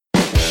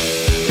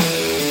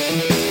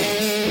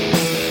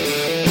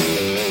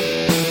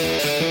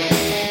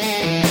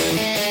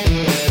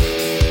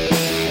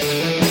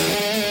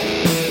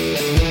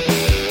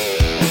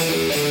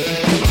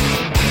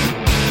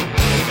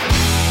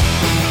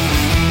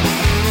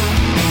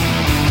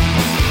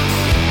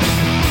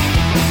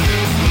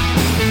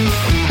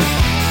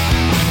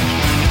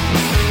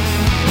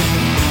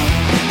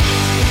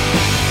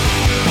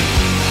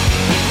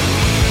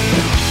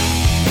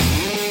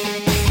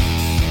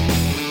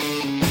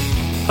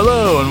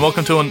Hello, and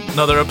welcome to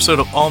another episode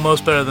of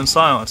Almost Better Than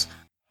Silence.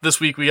 This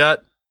week we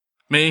got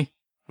me,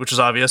 which is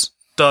obvious,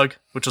 Doug,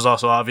 which is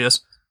also obvious,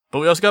 but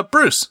we also got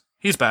Bruce.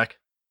 He's back.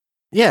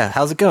 Yeah,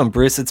 how's it going,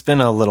 Bruce? It's been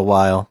a little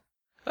while.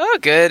 Oh,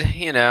 good.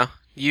 You know,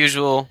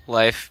 usual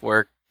life,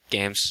 work,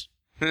 games.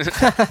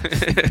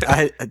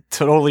 I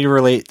totally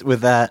relate with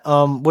that.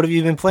 What have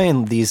you been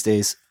playing these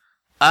days?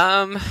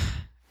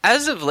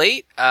 As of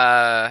late,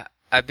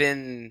 I've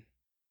been,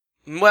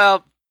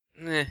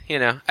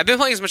 I've been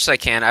playing as much as I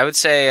can. I would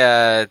say,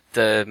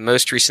 the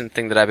most recent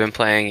thing that I've been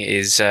playing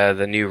is,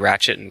 the new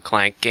Ratchet and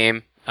Clank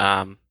game.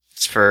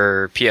 It's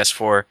for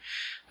PS4.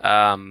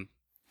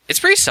 It's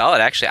pretty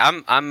solid, actually.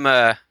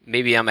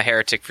 Maybe I'm a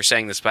heretic for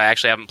saying this, but I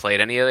actually haven't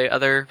played any of the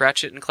other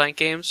Ratchet and Clank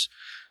games.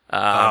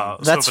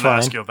 That's fine. To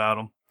ask you about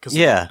them.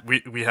 Yeah.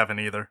 We haven't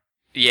either.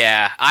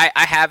 Yeah, I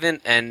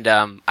haven't, and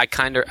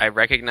I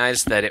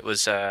recognized that it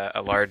was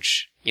a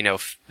large,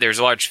 there's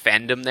a large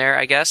fandom there,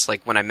 I guess.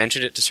 Like, when I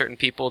mentioned it to certain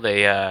people,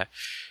 they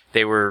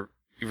were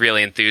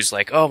really enthused,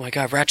 like, oh my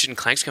god, Ratchet and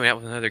Clank's coming out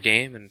with another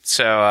game, and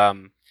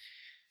so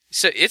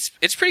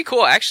it's pretty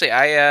cool. Actually,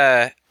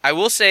 I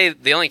will say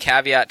the only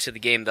caveat to the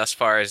game thus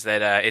far is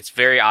that it's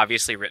very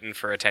obviously written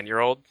for a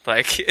 10-year-old.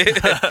 Like,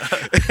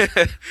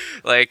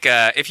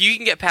 if you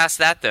can get past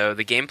that, though,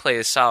 the gameplay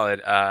is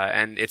solid,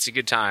 and it's a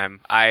good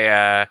time.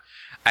 I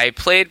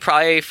played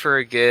probably for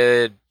a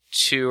good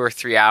 2 or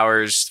 3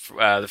 hours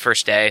the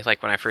first day,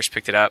 like when I first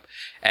picked it up,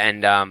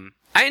 and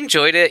I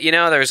enjoyed it.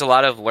 There was a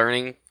lot of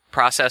learning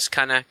process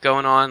kind of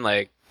going on,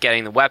 like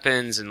getting the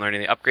weapons and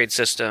learning the upgrade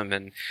system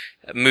and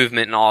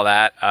movement and all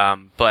that.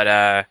 But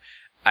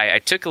I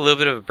took a little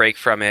bit of a break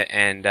from it,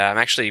 and I'm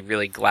actually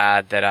really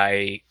glad that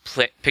I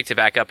picked it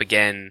back up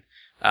again,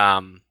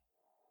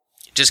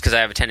 just because I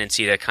have a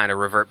tendency to kind of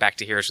revert back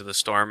to Heroes of the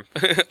Storm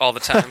all the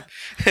time.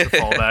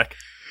 Fall back.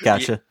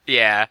 Gotcha.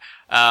 Yeah.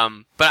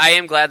 But I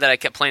am glad that I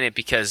kept playing it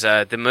because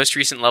the most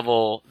recent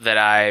level that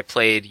I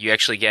played, you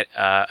actually get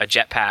a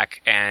jetpack,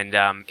 and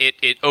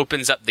it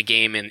opens up the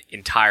game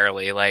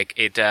entirely. Like,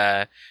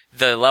 the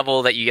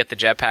level that you get the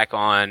jetpack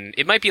on,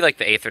 it might be like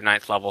the 8th or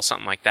 9th level,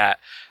 something like that.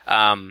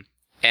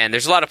 And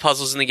there's a lot of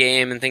puzzles in the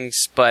game and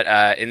things, but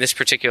in this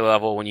particular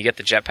level, when you get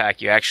the jetpack,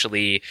 you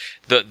actually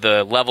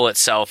the level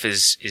itself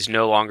is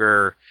no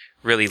longer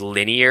really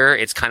linear.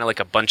 It's kind of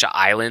like a bunch of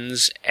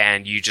islands,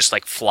 and you just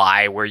like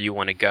fly where you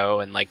want to go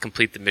and like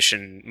complete the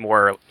mission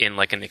more in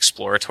like an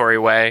exploratory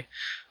way.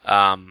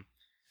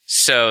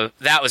 So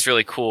that was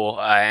really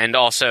cool. And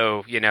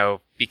also,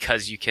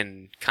 because you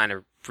can kind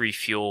of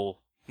refuel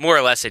more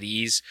or less at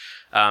ease,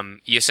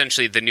 you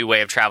essentially, the new way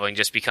of traveling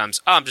just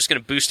becomes, I'm just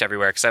going to boost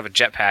everywhere because I have a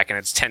jetpack and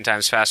it's 10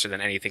 times faster than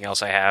anything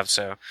else I have.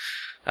 So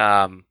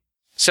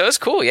it's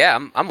cool.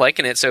 Yeah, I'm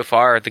liking it so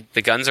far.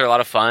 The guns are a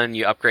lot of fun.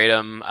 You upgrade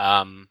them.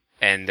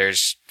 And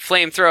there's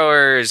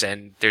flamethrowers,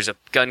 and there's a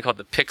gun called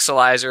the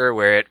Pixelizer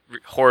where it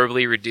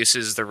horribly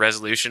reduces the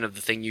resolution of the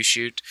thing you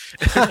shoot.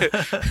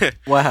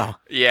 Wow.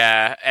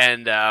 Yeah,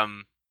 and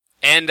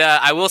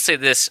I will say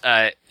this,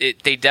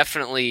 they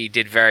definitely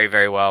did very,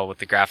 very well with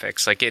the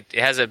graphics. Like, it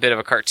has a bit of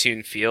a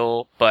cartoon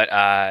feel, but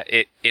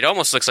it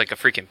almost looks like a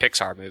freaking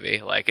Pixar movie.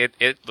 Like,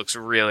 it looks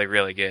really,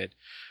 really good.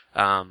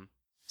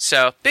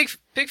 So big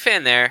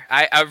fan there.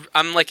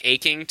 I'm like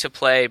aching to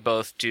play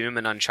both Doom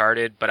and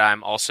Uncharted, but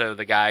I'm also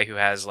the guy who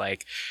has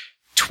like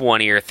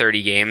 20 or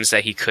 30 games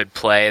that he could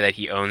play that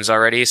he owns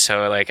already.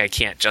 So like I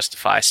can't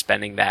justify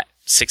spending that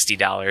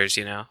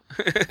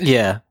 $60,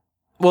 Yeah.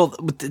 Well,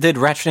 did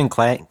Ratchet and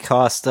Clank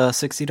cost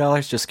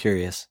 $60? Just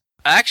curious.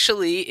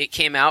 Actually, it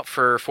came out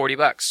for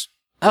 $40.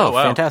 Oh,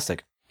 wow.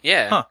 Fantastic.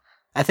 Yeah. Huh.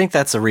 I think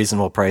that's a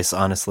reasonable price,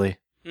 honestly.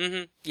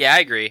 Mm-hmm. Yeah, I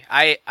agree.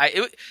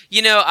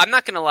 I'm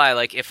not gonna lie.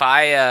 Like, if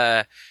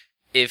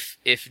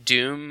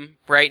Doom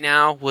right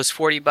now was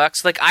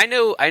 $40, like I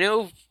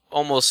know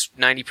almost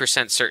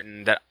 90%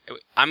 certain that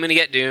I'm gonna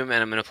get Doom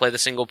and I'm gonna play the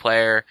single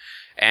player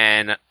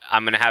and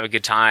I'm gonna have a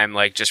good time.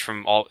 Like, just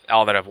from all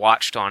that I've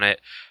watched on it.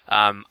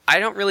 I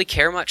don't really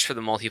care much for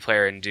the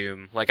multiplayer in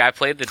Doom. Like, I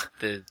played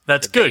the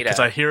That's the good, beta. because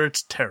I hear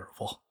it's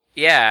terrible.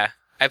 Yeah,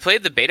 I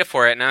played the beta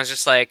for it and I was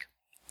just like,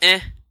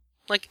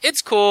 Like,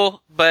 it's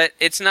cool, but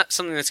it's not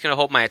something that's going to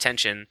hold my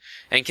attention.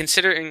 And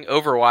considering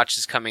Overwatch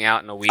is coming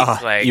out in a week,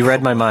 you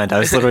read my mind. I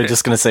was literally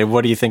just going to say,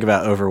 what do you think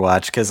about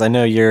Overwatch? Because I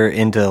know you're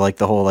into like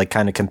the whole like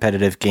kind of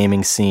competitive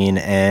gaming scene,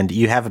 and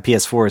you have a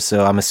PS4,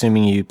 so I'm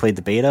assuming you played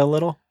the beta a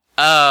little.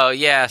 Oh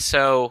yeah,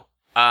 so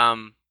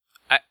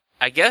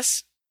I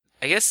guess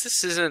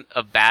this isn't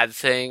a bad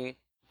thing,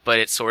 but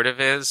it sort of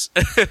is.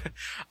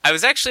 I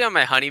was actually on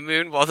my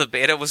honeymoon while the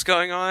beta was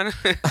going on.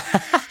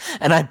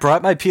 And I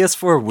brought my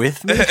PS4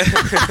 with me.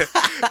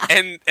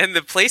 and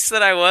the place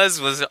that I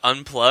was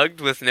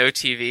unplugged with no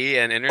TV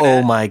and internet.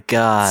 Oh my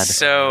god.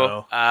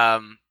 So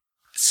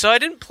so I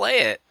didn't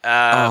play it.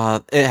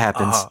 It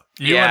happens.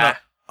 You Yeah.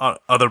 and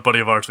other buddy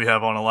of ours we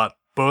have on a lot,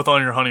 both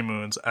on your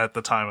honeymoons at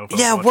the time of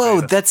Yeah, Overwatch whoa,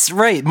 beta. that's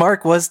right.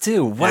 Mark was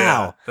too. Wow.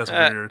 Yeah, that's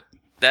weird.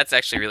 That's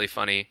actually really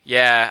funny.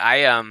 Yeah,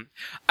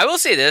 I will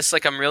say this,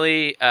 like, I'm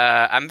really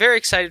I'm very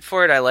excited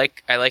for it. I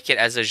like it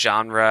as a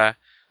genre.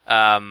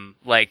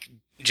 Like,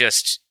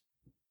 just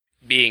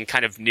being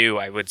kind of new,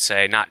 I would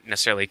say, not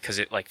necessarily because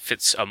it like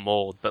fits a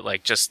mold, but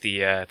like just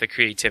the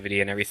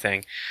creativity and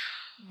everything.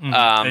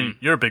 And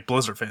you're a big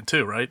Blizzard fan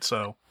too, right?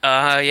 So,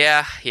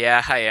 yeah,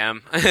 I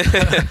am.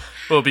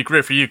 well, it'd be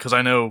great for you because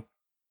I know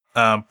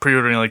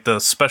pre-ordering like the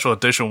special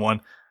edition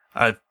one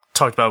I've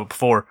talked about it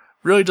before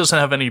really doesn't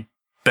have any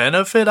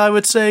benefit, I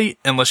would say,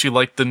 unless you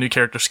like the new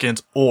character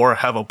skins or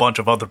have a bunch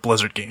of other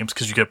Blizzard games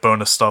because you get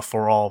bonus stuff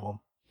for all of them.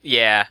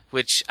 Yeah,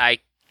 which I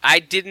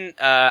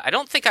didn't. I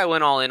don't think I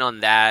went all in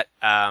on that.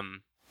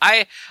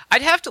 I'd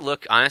have to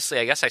look, honestly.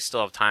 I guess I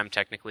still have time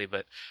technically,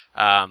 but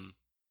I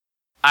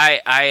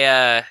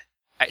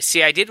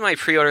see. I did my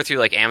pre-order through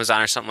like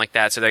Amazon or something like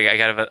that, so I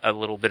got a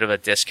little bit of a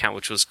discount,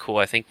 which was cool.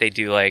 I think they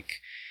do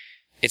like,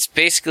 it's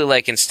basically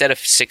like instead of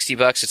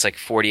 $60, it's like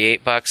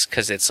 $48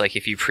 because it's like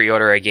if you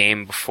pre-order a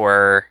game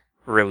before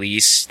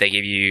release, they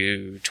give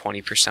you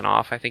 20%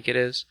 off. I think it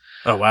is.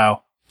 Oh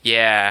wow.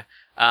 Yeah.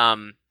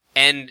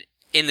 And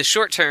in the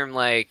short term,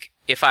 like,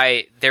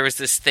 there was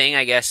this thing,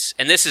 I guess,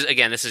 and this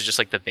is just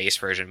like the base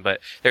version, but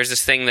there's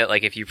this thing that,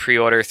 like, if you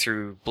pre-order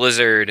through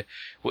Blizzard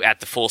at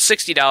the full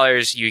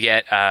 $60, you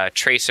get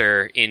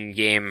Tracer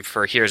in-game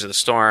for Heroes of the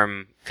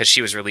Storm, because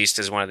she was released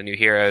as one of the new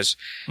heroes.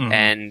 Mm-hmm.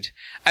 And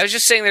I was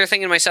just sitting there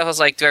thinking to myself, I was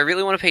like, do I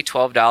really want to pay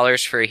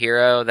 $12 for a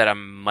hero that I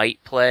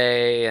might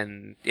play?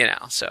 And,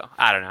 so,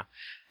 I don't know.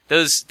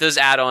 Those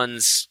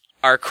add-ons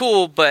are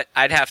cool, but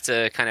I'd have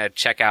to kind of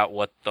check out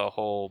what the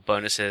whole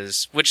bonus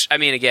is, which, I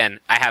mean, again,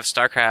 I have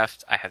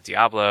StarCraft, I have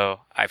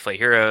Diablo, I play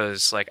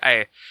Heroes,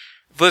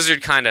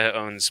 Blizzard kind of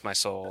owns my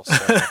soul, so.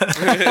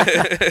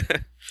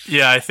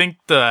 Yeah, I think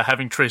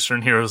having Tracer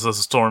in Heroes of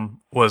the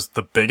Storm was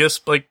the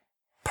biggest,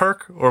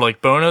 perk or,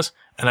 bonus,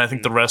 and I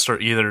think the rest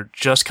are either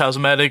just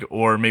cosmetic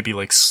or maybe,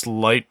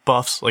 slight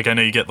buffs. I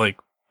know you get,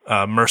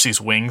 Mercy's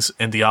wings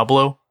in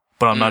Diablo,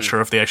 but I'm not sure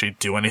if they actually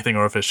do anything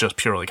or if it's just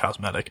purely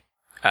cosmetic.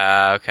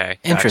 Okay. Gotcha.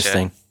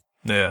 Interesting.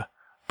 Yeah.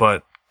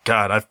 But,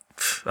 God,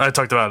 I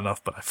talked about it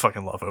enough, but I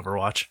fucking love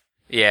Overwatch.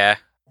 Yeah.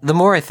 The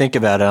more I think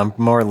about it, I'm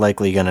more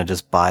likely going to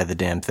just buy the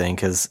damn thing,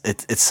 because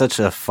it's such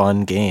a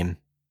fun game.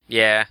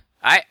 Yeah.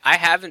 I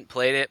haven't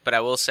played it, but I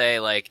will say,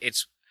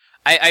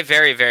 I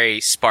very, very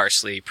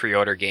sparsely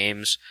pre-order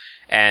games,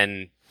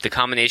 and the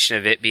combination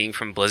of it being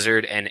from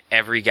Blizzard and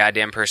every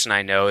goddamn person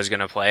I know is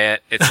going to play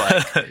it, it's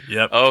like,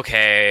 yep.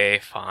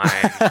 Okay,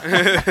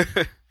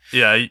 fine.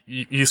 Yeah, I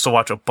used to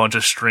watch a bunch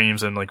of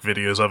streams and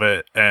videos of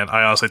it, and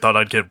I honestly thought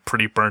I'd get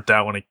pretty burnt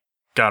out when it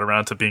got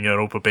around to being an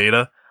open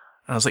beta.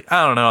 And I was like,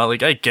 I don't know,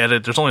 I get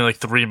it. There's only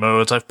 3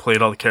 modes. I've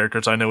played all the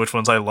characters. I know which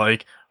ones I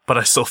like, but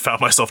I still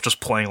found myself just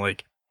playing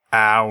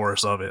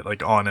hours of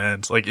it, on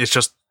end. It's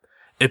just,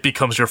 it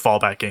becomes your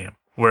fallback game,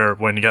 where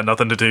when you got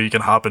nothing to do, you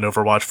can hop in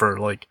Overwatch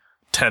for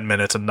 10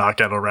 minutes and knock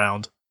out a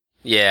round.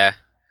 Yeah.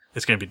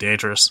 It's gonna be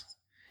dangerous.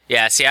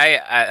 Yeah, see,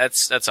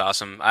 that's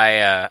awesome.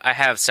 I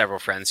have several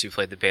friends who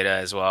played the beta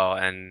as well,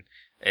 and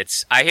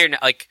I hear,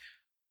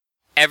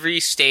 every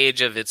stage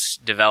of its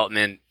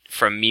development,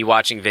 from me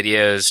watching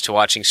videos to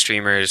watching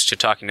streamers to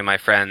talking to my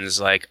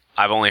friends, I've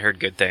only heard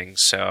good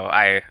things, so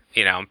I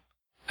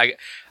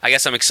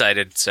guess I'm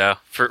excited, so,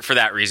 for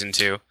that reason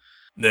too.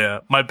 Yeah,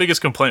 my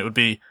biggest complaint would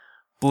be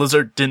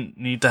Blizzard didn't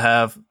need to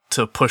have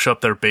to push up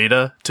their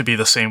beta to be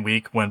the same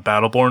week when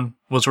Battleborn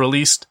was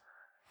released,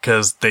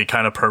 because they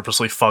kind of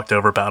purposely fucked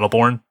over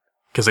Battleborn,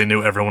 because they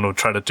knew everyone would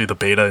try to do the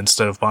beta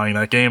instead of buying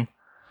that game.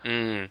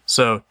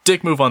 So,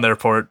 dick move on their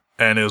part,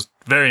 and it was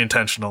very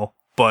intentional,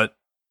 but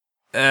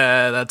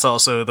that's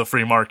also the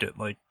free market.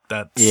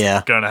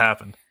 That's gonna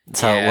happen.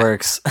 That's how it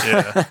works.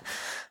 Yeah.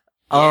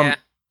 Yeah.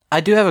 I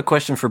do have a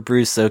question for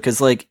Bruce, though,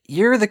 because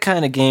you're the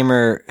kind of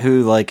gamer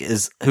who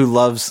who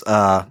loves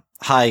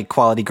high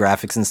quality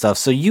graphics and stuff.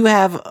 So you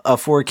have a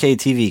 4K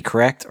TV,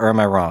 correct? Or am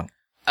I wrong?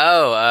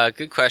 Oh,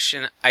 good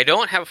question. I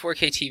don't have a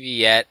 4K TV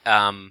yet.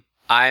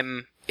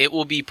 It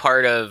will be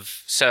part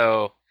of,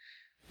 so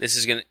this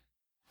is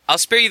I'll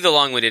spare you the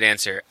long-winded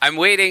answer. I'm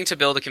waiting to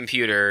build a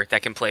computer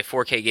that can play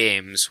 4K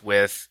games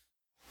with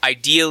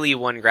ideally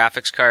one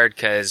graphics card,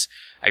 because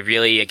I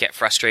really get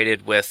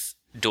frustrated with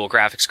dual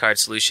graphics card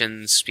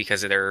solutions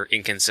because they're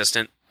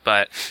inconsistent.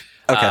 But,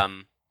 okay.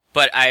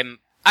 But I'm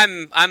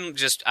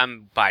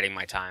biding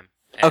my time.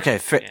 Okay,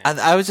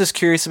 I was just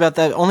curious about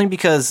that, only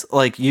because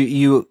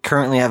you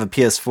currently have a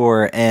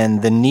PS4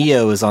 and the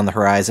Neo is on the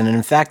horizon. And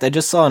in fact, I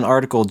just saw an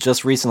article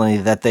just recently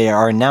that they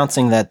are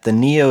announcing that the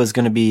Neo is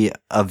going to be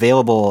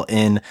available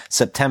in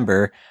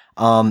September.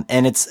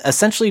 And it's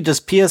essentially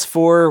just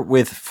PS4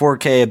 with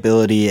 4K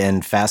ability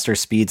and faster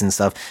speeds and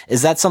stuff.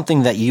 Is that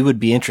something that you would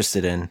be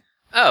interested in?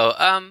 Oh,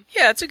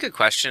 yeah, that's a good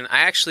question.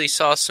 I actually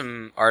saw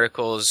some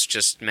articles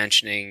just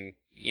mentioning,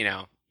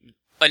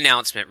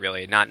 announcement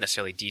really, not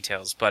necessarily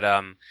details, but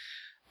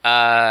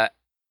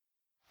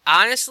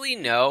honestly,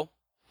 no.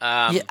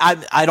 Yeah,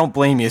 I don't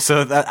blame you.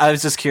 So I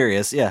was just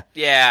curious. Yeah.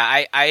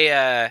 Yeah,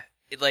 I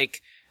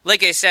like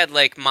I said,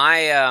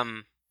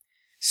 my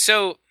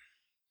so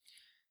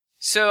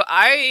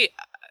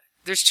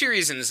there's 2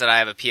 reasons that I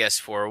have a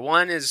PS4.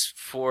 One is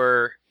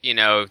for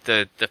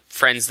the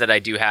friends that I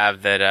do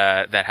have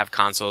that have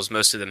consoles,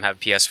 most of them have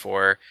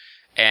PS4.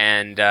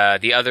 And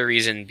the other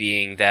reason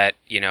being that,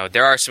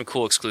 there are some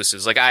cool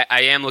exclusives. Like, I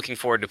am looking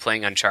forward to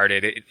playing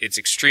Uncharted. It's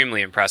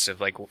extremely impressive,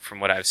 like, from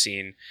what I've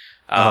seen.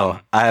 I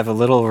have a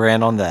little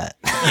rant on that.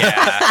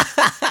 Yeah.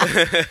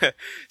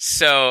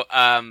 So,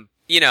 and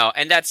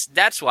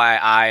that's why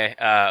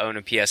I own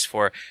a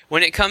PS4.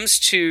 When it comes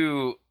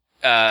to,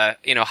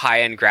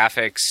 high-end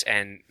graphics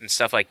and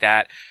stuff like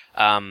that,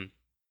 I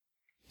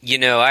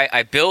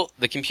built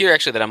the computer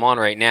actually that I'm on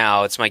right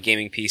now. It's my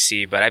gaming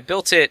PC, but I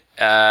built it,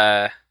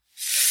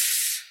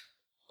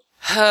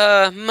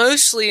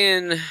 mostly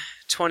in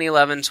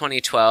 2011,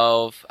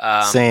 2012.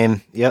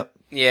 Same. Yep.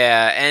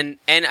 Yeah, and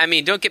I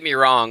mean, don't get me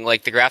wrong,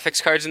 like the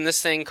graphics cards in this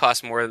thing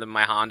cost more than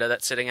my Honda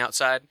that's sitting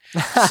outside.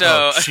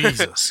 So Oh,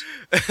 Jesus.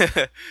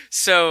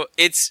 so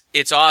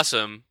it's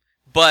awesome,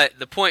 but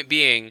the point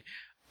being,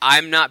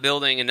 I'm not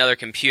building another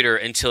computer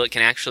until it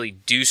can actually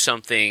do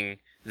something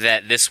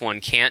that this one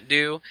can't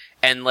do,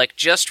 and like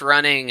just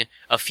running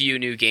a few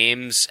new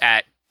games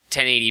at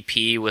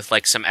 1080p with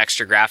like some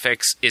extra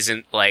graphics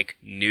isn't like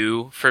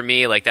new for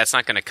me. Like that's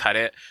not going to cut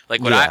it.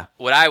 Like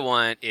what I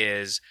want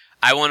is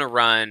I want to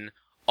run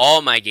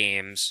all my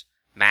games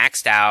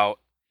maxed out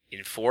in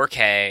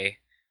 4K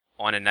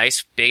on a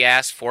nice big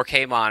ass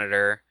 4K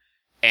monitor,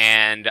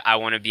 and I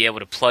want to be able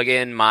to plug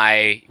in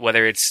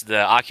whether it's the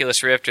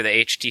Oculus Rift or the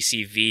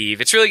HTC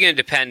Vive. It's really going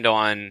to depend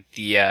on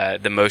the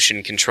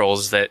motion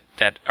controls that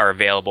are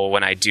available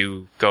when I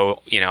do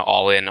go,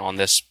 all in on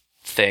this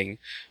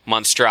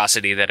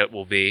monstrosity that it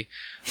will be.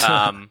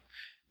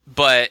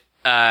 But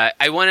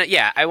I want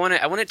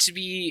it to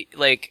be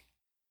like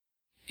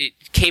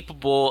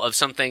capable of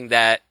something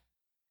that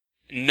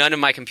none of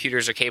my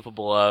computers are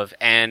capable of,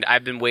 and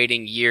I've been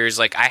waiting years.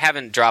 Like I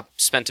haven't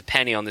spent a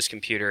penny on this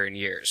computer in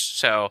years.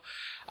 So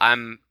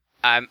I'm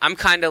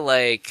kind of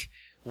like,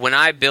 when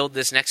I build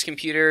this next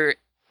computer,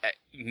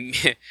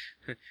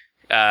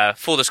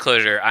 full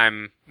disclosure,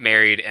 I'm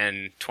married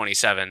and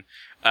 27.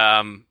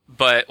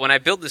 But when I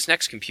build this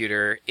next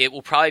computer, it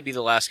will probably be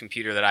the last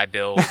computer that I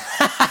build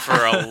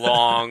for a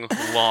long,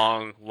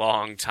 long,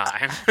 long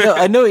time. No,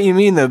 I know what you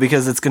mean though,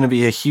 because it's going to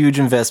be a huge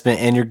investment,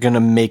 and you're going to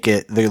make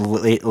it the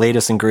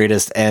latest and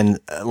greatest. And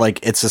like,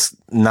 it's just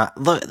not.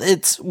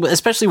 It's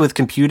especially with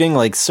computing,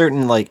 like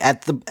certain like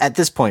at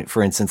this point,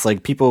 for instance,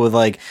 like people with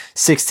like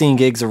 16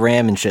 gigs of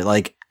RAM and shit.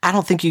 Like, I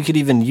don't think you could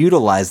even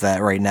utilize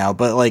that right now.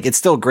 But like, it's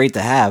still great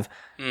to have.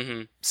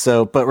 Mm-hmm.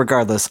 So, but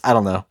regardless, I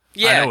don't know.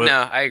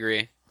 Yeah, I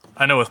agree.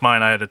 I know with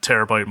mine, I had a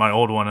terabyte, my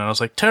old one, and I was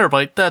like,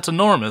 terabyte? That's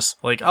enormous.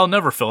 Like, I'll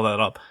never fill that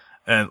up.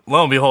 And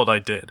lo and behold, I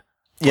did.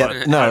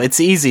 Yeah, no,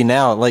 it's easy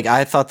now. Like,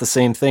 I thought the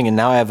same thing, and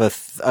now I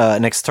have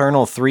an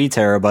external 3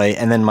 terabyte,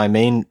 and then my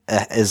main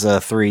is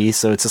a 3,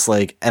 so it's just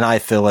like, and I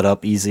fill it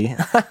up easy.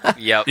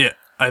 Yep. Yeah,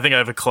 I think I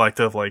have a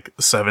collective,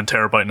 7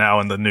 terabyte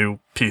now in the new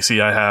PC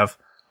I have.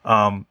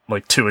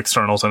 2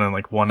 externals and then,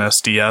 1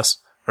 SDS,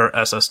 or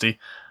SSD.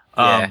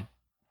 Yeah.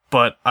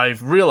 But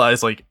I've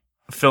realized,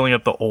 filling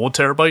up the old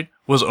terabyte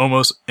was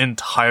almost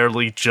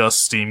entirely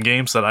just Steam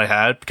games that I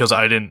had, because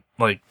I didn't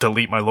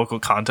delete my local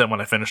content when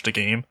I finished a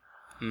game.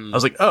 I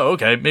was like, oh,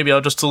 okay, maybe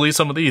I'll just delete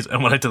some of these.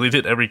 And when I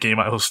deleted every game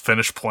I was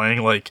finished playing,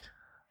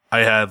 I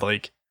had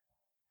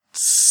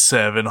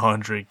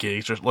 700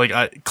 gigs, or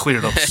I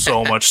cleared up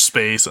so much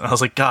space. And I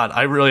was like, God,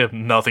 I really have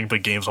nothing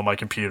but games on my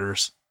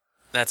computers.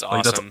 That's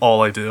awesome. That's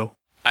all I do.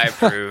 I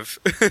approve.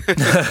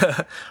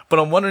 But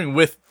I'm wondering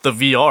with the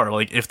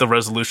VR, if the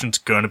resolution's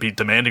going to be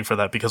demanding for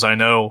that, because I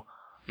know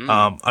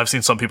I've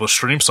seen some people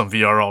stream some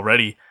VR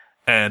already,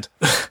 and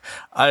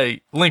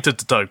I linked it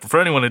to Doug. But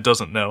for anyone who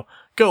doesn't know,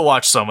 go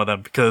watch some of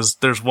them, because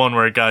there's one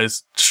where a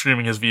guy's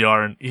streaming his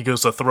VR and he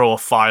goes to throw a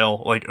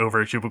file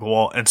over a cubicle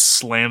wall and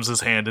slams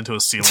his hand into a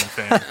ceiling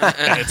fan,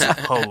 and it's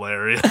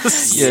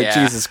hilarious.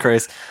 Yeah, Jesus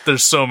Christ.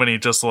 There's so many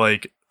just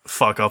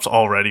fuck ups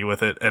already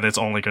with it, and it's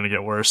only going to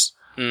get worse.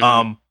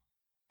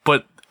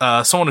 But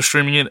someone was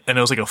streaming it, and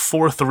it was a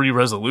 4:3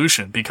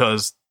 resolution,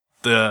 because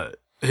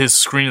his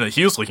screen that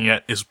he was looking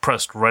at is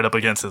pressed right up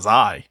against his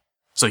eye.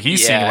 So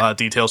he's seeing a lot of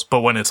details,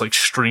 but when it's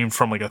streamed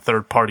from a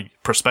third party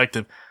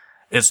perspective,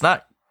 it's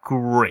not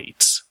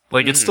great.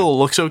 It still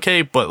looks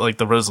okay, but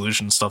the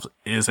resolution stuff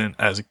isn't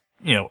as,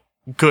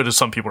 good as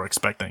some people are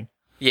expecting.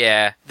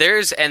 Yeah,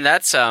 there's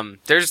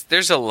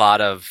a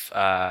lot of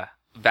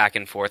back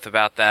and forth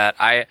about that.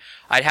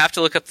 I'd have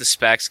to look up the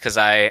specs, because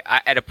I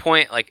at a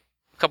point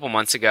couple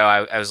months ago,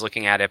 I was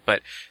looking at it,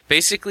 but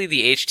basically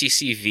the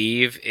HTC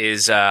Vive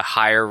is a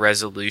higher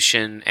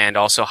resolution and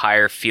also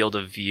higher field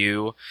of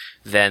view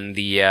than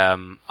the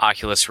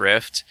Oculus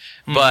Rift,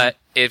 but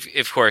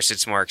of course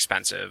it's more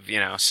expensive,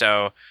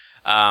 so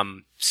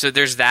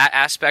there's that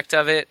aspect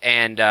of it,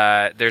 and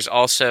there's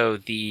also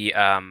the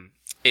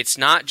it's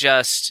not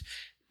just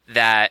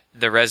that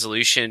the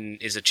resolution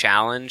is a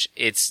challenge,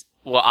 it's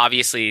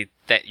obviously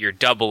that you're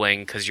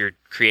doubling because you're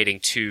creating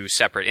 2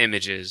 separate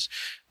images,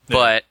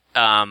 but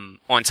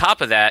on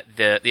top of that,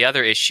 the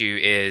other issue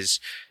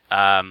is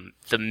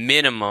the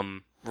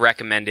minimum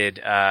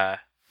recommended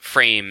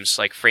frames,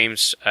 like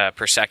frames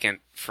per second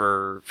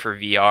for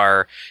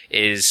VR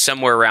is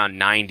somewhere around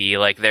 90.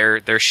 Like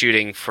they're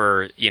shooting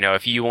for,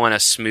 if you want a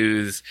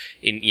smooth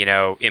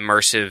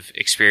immersive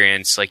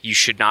experience, like you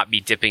should not be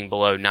dipping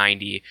below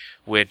 90,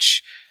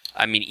 which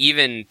I mean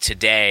even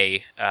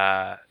today,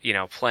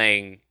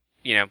 playing,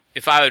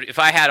 if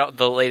I had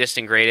the latest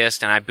and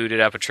greatest and I booted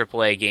up a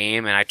AAA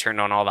game and I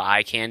turned on all the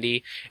eye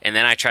candy and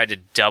then I tried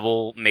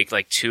to make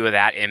like 2 of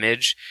that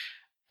image,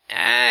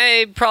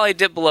 I probably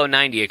dip below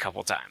 90 a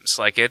couple times.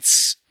 Like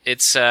it's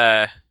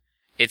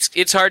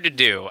hard to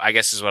do, I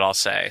guess is what I'll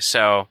say.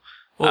 So,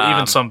 well,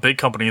 even some big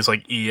companies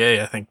like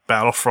EA, I think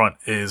Battlefront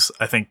is,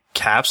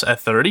 caps at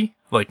 30,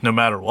 like no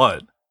matter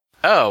what.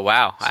 Oh,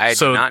 wow. I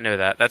did not know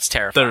that. That's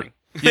terrifying.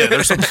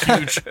 There's some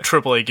huge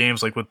AAA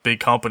games like with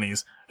big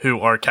companies who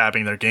are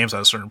capping their games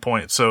at a certain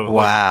point. So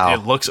wow. Like,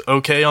 it looks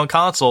okay on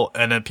console,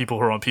 and then people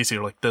who are on PC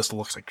are like, this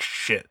looks like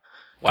shit.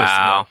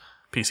 Wow.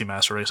 PC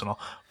Master Race and all.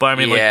 But I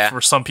mean, like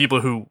for some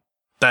people who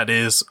that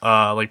is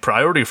like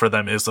priority for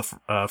them is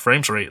the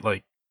frames rate.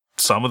 Like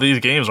some of these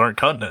games aren't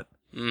cutting it.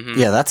 Mm-hmm.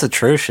 Yeah, that's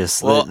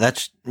atrocious. Well,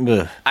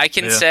 ugh. I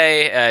can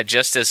say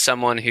just as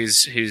someone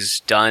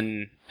who's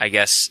done, I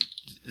guess,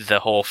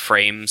 the whole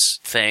frames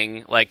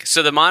thing. Like,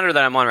 so the monitor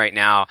that I'm on right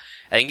now,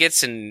 I think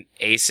it's an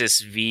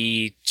Asus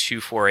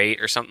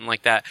V248 or something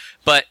like that.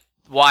 But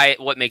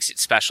what makes it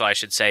special, I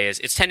should say, is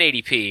it's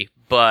 1080p,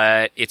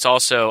 but it's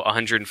also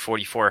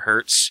 144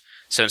 hertz.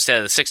 So instead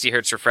of the 60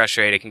 hertz refresh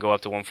rate, it can go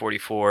up to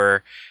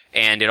 144,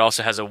 and it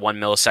also has a 1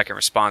 millisecond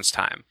response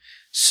time.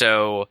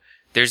 So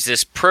there's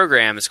this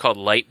program, it's called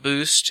Light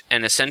Boost,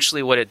 and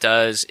essentially what it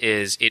does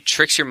is it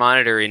tricks your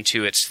monitor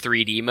into its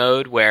 3D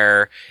mode,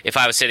 where if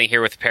I was sitting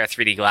here with a pair of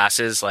 3D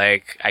glasses,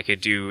 like I could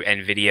do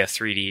NVIDIA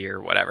 3D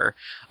or whatever,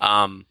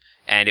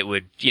 and it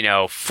would,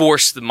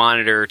 force the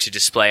monitor to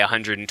display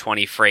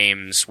 120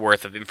 frames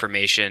worth of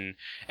information,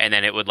 and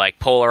then it would like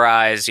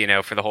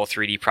polarize, for the whole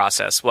 3D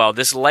process. Well,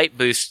 this Light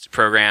Boost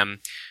program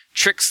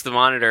tricks the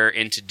monitor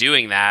into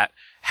doing that.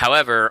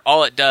 However,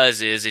 all it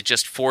does is it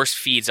just force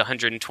feeds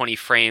 120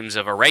 frames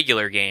of a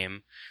regular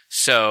game.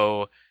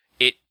 So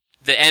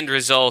the end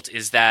result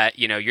is that,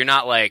 you're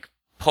not like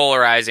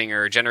polarizing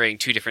or generating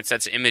 2 different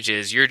sets of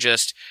images. You're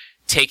just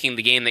taking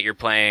the game that you're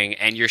playing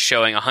and you're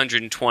showing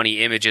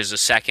 120 images a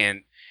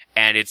second,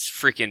 and it's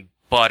freaking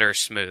butter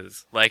smooth.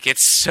 Like,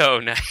 it's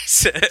so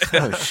nice.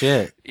 Oh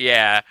shit.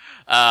 Yeah.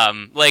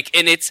 And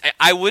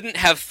I wouldn't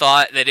have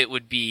thought that it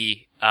would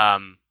be,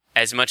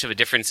 as much of a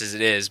difference as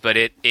it is, but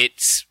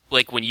it's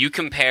like when you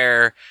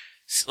compare,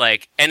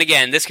 like, and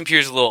again, this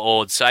computer's a little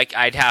old, so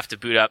I'd have to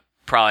boot up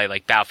probably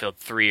like Battlefield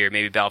 3 or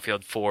maybe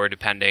Battlefield 4,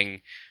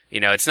 depending.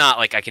 It's not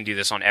like I can do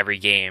this on every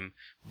game,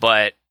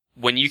 but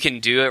when you can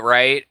do it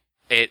right,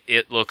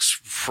 it looks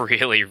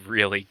really,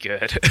 really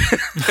good.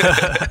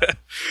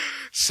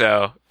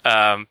 So,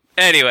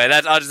 anyway,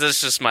 that's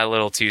just my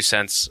little 2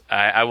 cents.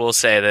 I will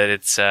say that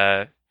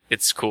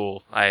it's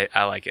cool. I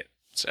like it.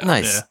 So.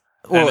 Nice. Yeah.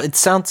 Well, it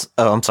sounds...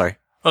 Oh, I'm sorry.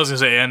 I was going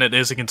to say, and it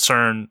is a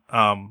concern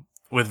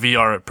with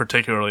VR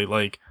particularly.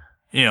 Like,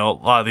 a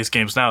lot of these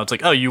games now, it's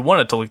like, oh, you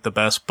want it to look the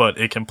best, but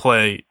it can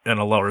play in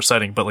a lower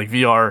setting. But like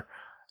VR,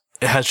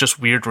 it has just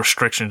weird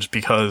restrictions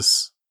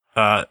because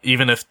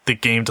even if the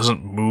game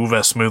doesn't move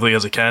as smoothly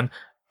as it can,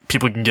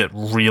 people can get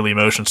really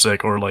motion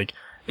sick, or like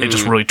it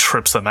just really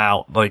trips them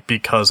out, like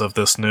because of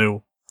this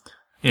new...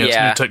 it's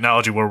new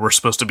technology where we're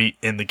supposed to be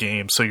in the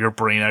game, so your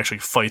brain actually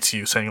fights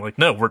you, saying like,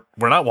 no,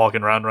 we're not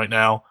walking around right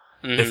now.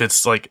 If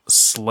it's like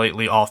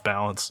slightly off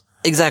balance.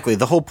 Exactly.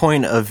 The whole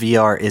point of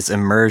VR is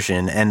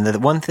immersion. And the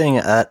one thing,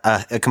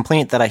 a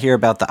complaint that I hear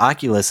about the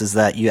Oculus is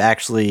that you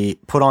actually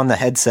put on the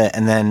headset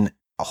and then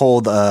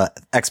hold a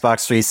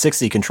Xbox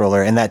 360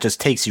 controller, and that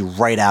just takes you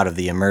right out of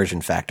the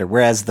immersion factor.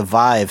 Whereas the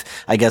Vive,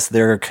 I guess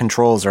their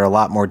controls are a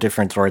lot more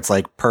different, where it's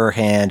like per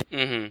hand.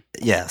 Mm-hmm.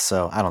 Yeah,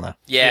 so I don't know.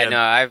 Yeah, no,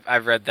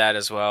 I've read that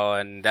as well,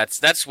 and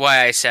that's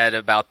why I said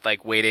about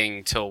like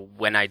waiting till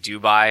when I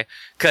do buy,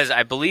 because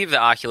I believe the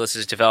Oculus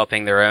is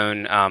developing their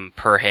own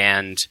per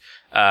hand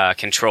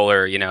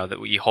controller, that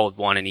you hold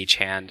one in each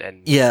hand,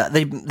 and yeah,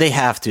 they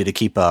have to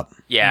keep up.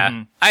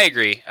 Yeah, I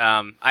agree.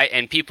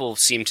 And people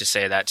seem to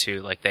say that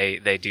too. Like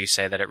they do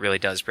say that it really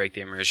does break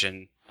the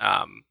immersion.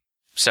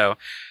 So,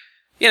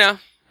 it all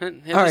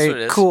is right, what it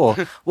is. Cool.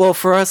 Well,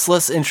 for us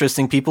less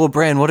interesting people,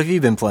 Bran, what have you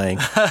been playing?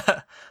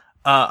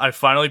 I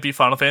finally beat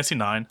Final Fantasy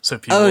IX, so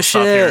people will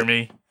stop hearing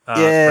me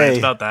rant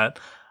about that.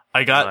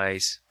 I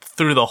got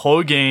through the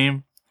whole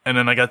game, and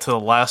then I got to the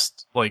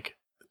last like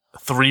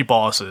 3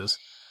 bosses.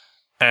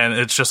 And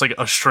it's just like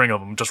a string of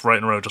them, just right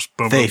in a row, just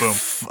boom, boom, boom.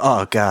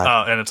 Oh,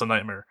 God. And it's a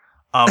nightmare.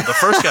 The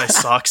first guy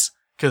sucks,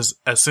 because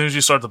as soon as you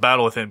start the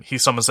battle with him, he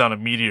summons down a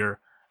meteor.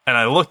 And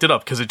I looked it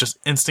up, because it just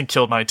instant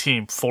killed my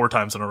team 4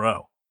 times in a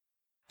row.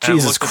 And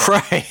Jesus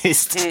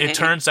Christ. It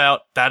turns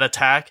out that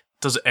attack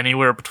does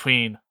anywhere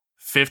between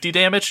 50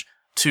 damage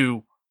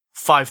to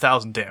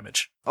 5,000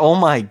 damage. Oh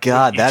my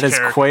God, that is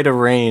quite a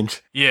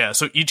range. Yeah,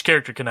 so each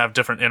character can have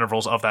different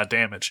intervals of that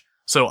damage.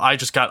 So I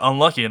just got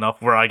unlucky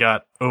enough where I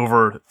got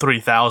over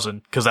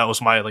 3,000, because that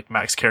was my like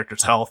max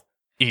character's health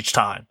each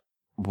time.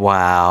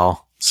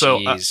 Wow. So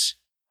Jeez.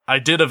 I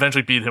did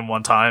eventually beat him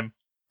one time,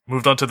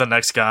 moved on to the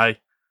next guy,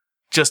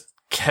 just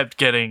kept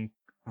getting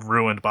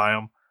ruined by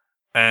him.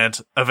 And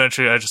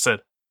eventually I just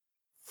said,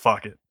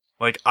 fuck it.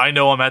 Like, I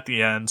know I'm at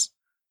the end.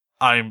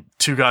 I'm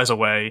 2 guys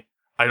away.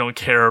 I don't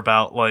care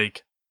about,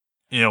 like,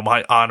 you know,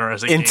 my honor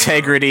as a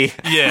integrity.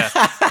 gamer. Yeah.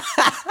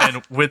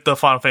 And with the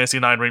Final Fantasy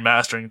IX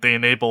remastering, they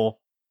enable,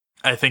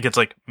 I think it's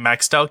like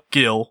maxed out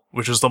Gil,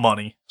 which is the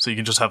money. So you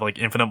can just have like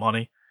infinite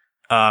money.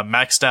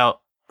 Maxed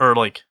out, or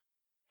like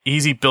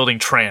easy building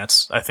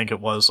trance, I think it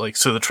was. Like,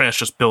 so the trance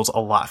just builds a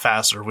lot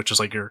faster, which is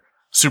like your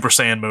Super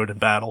Saiyan mode in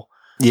battle.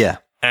 Yeah.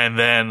 And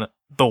then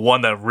the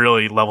one that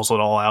really levels it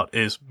all out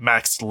is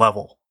maxed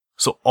level.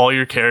 So all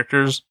your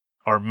characters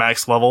are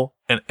max level,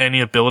 and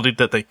any ability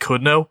that they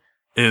could know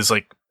is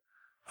like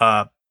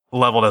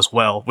leveled as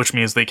well, which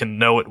means they can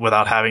know it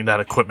without having that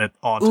equipment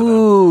onto them.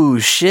 Ooh,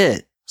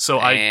 shit. So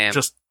I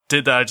just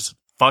did that. I just,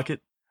 fuck it.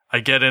 I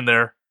get in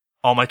there.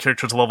 All my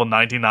characters are level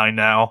 99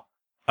 now.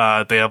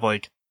 They have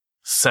like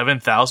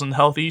 7,000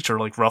 health each, or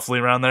like roughly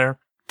around there.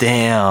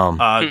 Damn.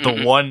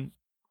 The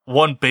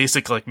one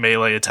basic like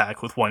melee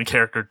attack with one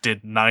character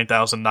did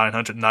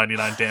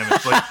 9,999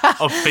 damage. Like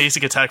a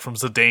basic attack from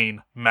Zidane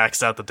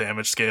maxed out the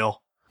damage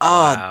scale.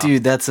 Oh, Wow.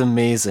 dude, that's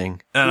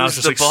amazing. And I was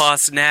Who's just the like,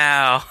 boss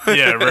now?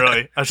 yeah,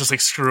 really. I was just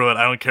like, screw it.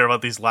 I don't care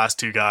about these last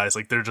 2 guys.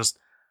 Like, they're just,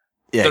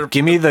 Yeah,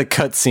 give me the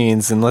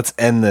cutscenes and let's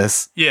end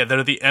this. yeah,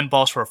 they're the end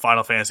boss for a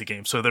Final Fantasy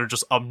game. So they're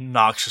just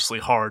obnoxiously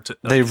hard to.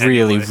 They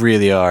really, anyway.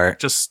 really are.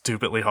 Just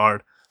stupidly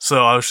hard.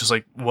 So I was just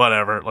like,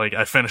 whatever. Like,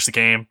 I finished the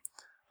game.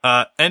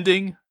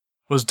 Ending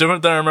was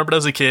different than I remembered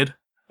as a kid.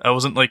 I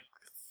wasn't like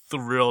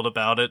thrilled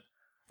about it.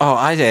 Oh,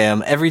 I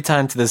am. Every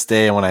time to this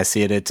day when I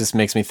see it, it just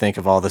makes me think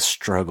of all the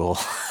struggle.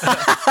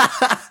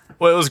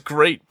 Well, it was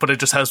great, but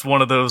it just has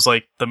one of those,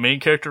 like, the main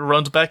character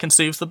runs back and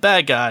saves the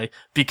bad guy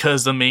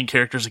because the main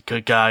character's a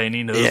good guy and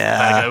he knows the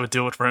bad guy would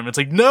do it for him. It's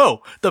like,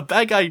 no! The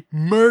bad guy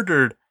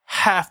murdered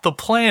half the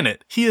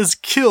planet. He has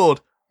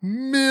killed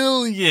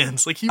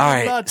millions. Like, he All would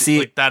right, not see,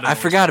 like that. I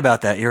forgot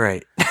about that. You're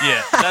right.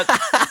 Yeah,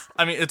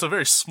 I mean, it's a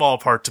very small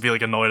part to be,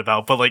 like, annoyed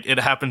about, but, like, it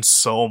happens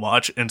so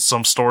much in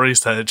some stories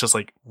that it just,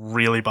 like,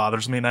 really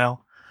bothers me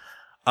now.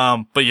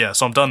 But yeah,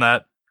 so I'm done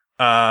that.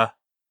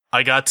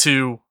 I got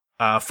to,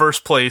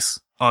 first place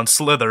on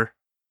Slither,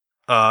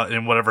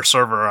 in whatever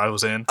server I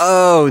was in.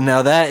 Oh,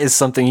 now that is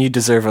something you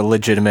deserve a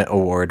legitimate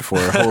award for.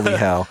 Holy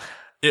hell.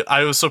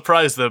 I was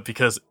surprised though,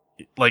 because,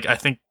 like, I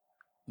think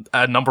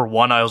at number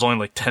 1, I was only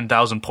like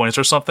 10,000 points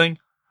or something,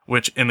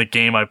 which in the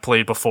game I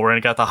played before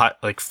and got the high,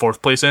 like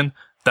 4th place in,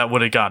 that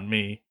would have gotten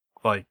me,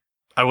 like,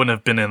 I wouldn't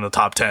have been in the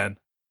top 10.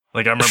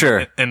 Like, I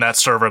remember in that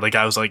server, like,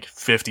 I was like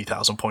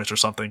 50,000 points or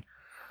something.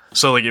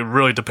 So, like, it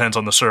really depends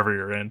on the server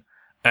you're in.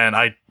 And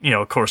I, you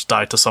know, of course,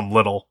 died to some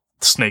little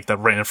snake that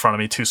ran in front of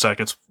me 2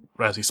 seconds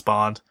as he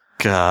spawned.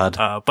 God.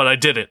 But I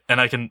did it,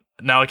 and I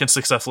can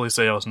successfully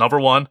say I was number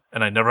 1,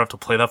 and I never have to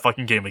play that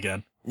fucking game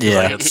again. Yeah.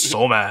 I get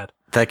so mad.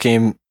 That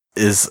game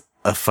is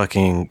a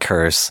fucking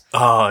curse.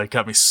 Oh, it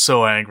got me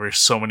so angry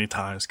so many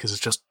times, because it's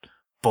just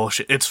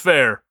bullshit. It's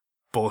fair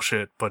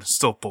bullshit, but it's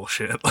still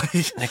bullshit. Like,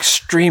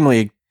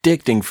 Extremely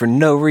addicting for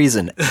no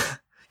reason.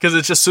 because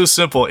it's just so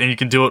simple, and you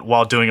can do it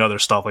while doing other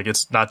stuff. Like,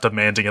 it's not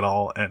demanding at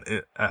all,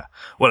 and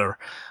whatever.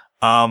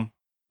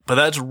 But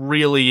that's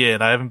really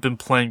it. I haven't been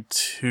playing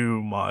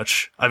too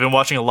much. I've been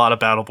watching a lot of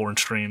Battleborn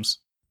streams.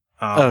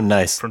 Oh,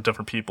 nice. From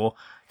different people.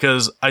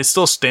 Because I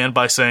still stand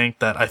by saying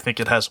that I think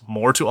it has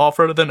more to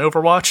offer than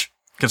Overwatch,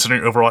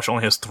 considering Overwatch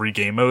only has 3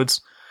 game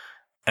modes.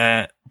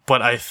 But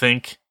I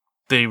think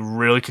they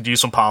really could use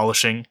some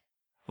polishing.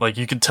 Like,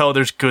 you can tell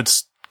there's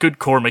good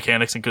core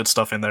mechanics and good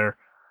stuff in there,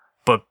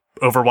 but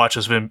Overwatch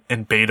has been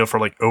in beta for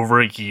like over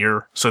a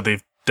year, so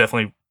they've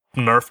definitely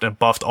nerfed and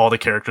buffed all the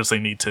characters they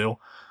need to.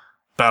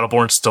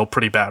 Battleborn's still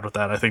pretty bad with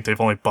that. I think they've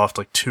only buffed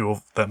like 2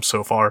 of them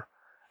so far.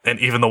 And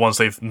even the ones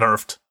they've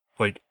nerfed,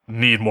 like,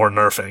 need more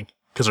nerfing,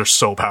 because they're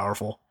so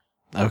powerful.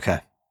 Okay.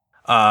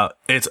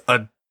 It's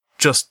a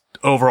just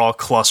overall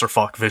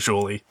clusterfuck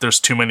visually. There's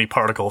too many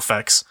particle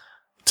effects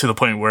to the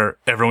point where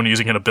everyone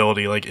using an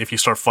ability, like, if you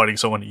start fighting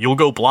someone, you'll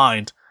go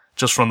blind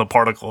just from the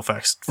particle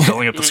effects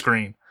filling up the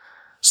screen.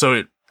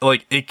 So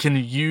it can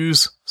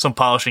use some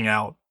polishing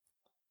out,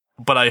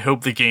 but I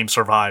hope the game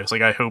survives.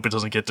 Like, I hope it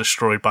doesn't get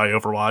destroyed by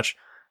Overwatch,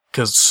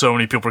 because so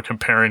many people are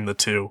comparing the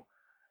two,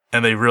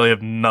 and they really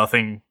have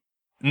nothing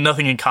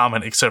in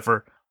common except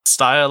for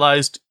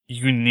stylized,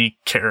 unique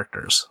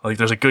characters. Like,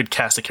 there's a good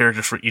cast of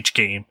characters for each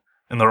game,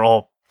 and they're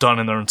all done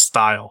in their own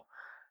style.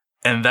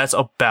 And that's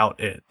about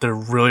it. There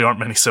really aren't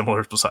many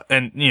similars besides,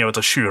 and, you know, it's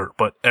a shooter,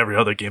 but every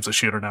other game's a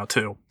shooter now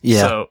too.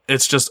 Yeah. So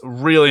it's just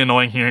really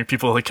annoying hearing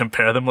people like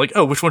compare them, like,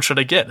 oh, which one should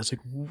I get? It's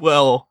like,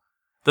 well,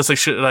 that's like,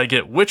 should I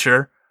get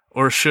Witcher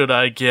or should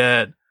I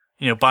get,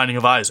 you know, Binding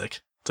of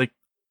Isaac? It's like,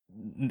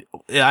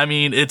 I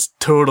mean, it's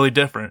totally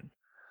different.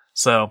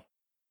 So,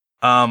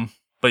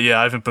 but yeah,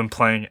 I haven't been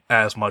playing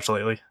as much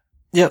lately.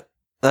 Yep.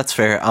 That's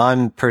fair.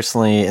 I'm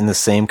personally in the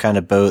same kind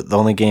of boat. The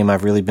only game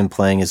I've really been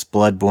playing is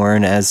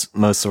Bloodborne, as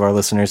most of our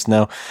listeners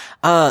know.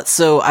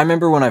 So I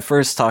remember when I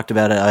first talked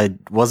about it, I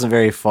wasn't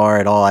very far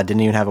at all. I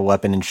didn't even have a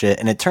weapon and shit.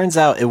 And it turns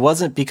out it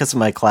wasn't because of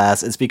my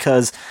class. It's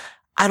because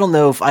I don't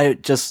know if I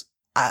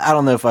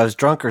don't know if I was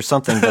drunk or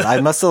something, but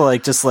I must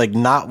have just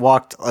not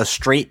walked a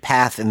straight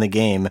path in the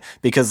game,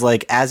 because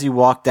as you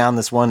walk down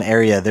this one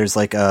area, there's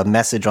a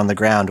message on the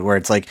ground where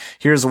it's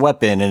here's a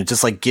weapon, and it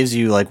just gives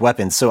you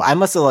weapons. So I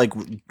must have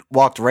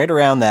walked right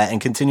around that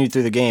and continued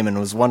through the game and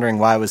was wondering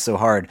why it was so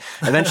hard.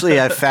 Eventually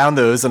I found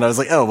those and I was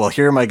oh, well,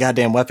 here are my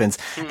goddamn weapons.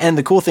 And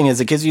the cool thing is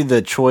it gives you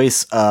the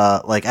choice.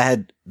 I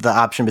had the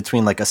option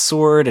between a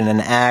sword and an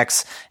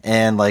axe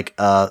and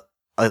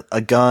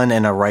a gun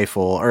and a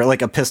rifle, or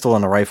a pistol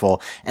and a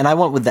rifle. And I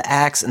went with the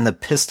axe and the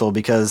pistol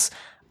because,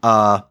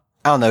 I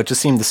don't know, it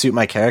just seemed to suit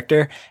my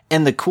character.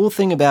 And the cool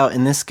thing about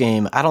in this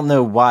game, I don't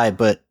know why,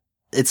 but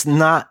it's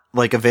not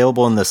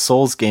available in the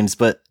Souls games,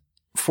 but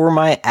for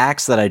my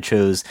axe that I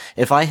chose,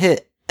 if I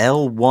hit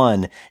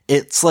L1,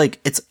 it's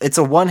it's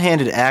a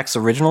one-handed axe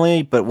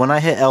originally, but when I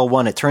hit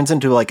L1, it turns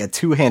into a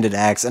two-handed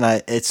axe.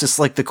 And it's just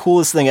the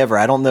coolest thing ever.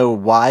 I don't know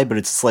why, but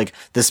it's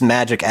this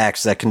magic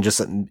axe that can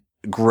just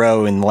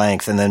grow in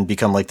length and then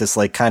become this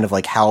kind of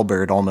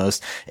halberd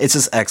almost. It's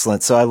just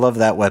excellent. So I love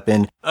that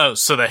weapon. Oh,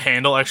 so the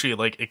handle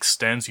actually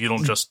extends. You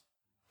don't just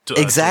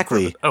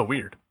exactly. Oh,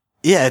 weird.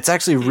 Yeah, it's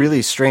actually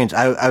really strange.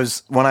 I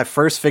was when I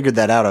first figured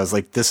that out, I was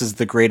this is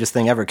the greatest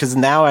thing ever, because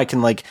now I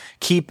can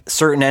keep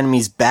certain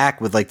enemies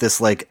back with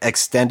this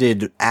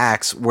extended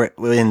axe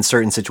in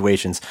certain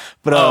situations.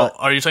 But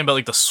are you talking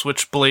about the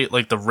switchblade,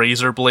 the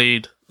razor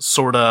blade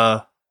sort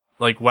of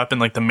weapon,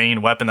 the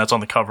main weapon that's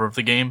on the cover of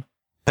the game?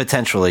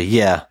 Potentially,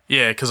 yeah.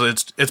 Yeah, because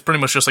it's pretty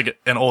much just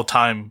an old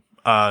time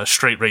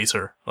straight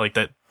razor,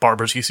 that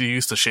barbers used to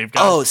use to shave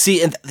guys. Oh,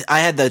 see, and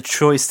I had the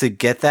choice to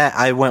get that.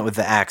 I went with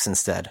the axe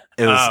instead.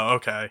 It was,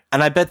 okay.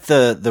 And I bet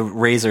the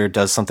razor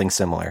does something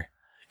similar.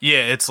 Yeah,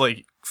 it's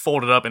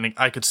folded up, and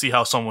I could see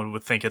how someone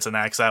would think it's an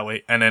axe that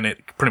way, and then it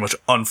pretty much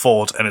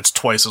unfolds, and it's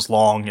twice as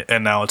long,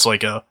 and now it's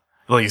like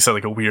you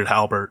said, a weird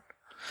halberd.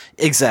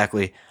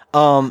 Exactly.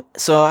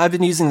 So I've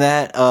been using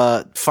that,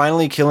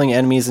 finally killing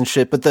enemies and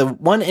shit. But the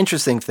one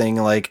interesting thing,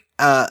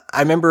 I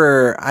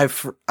remember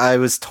I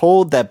was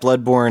told that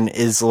Bloodborne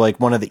is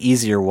one of the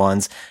easier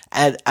ones.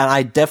 And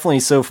I definitely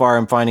so far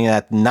am finding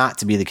that not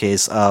to be the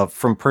case,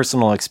 from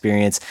personal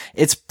experience.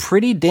 It's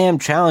pretty damn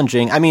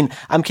challenging. I mean,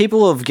 I'm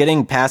capable of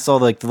getting past all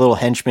the little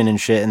henchmen and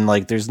shit, and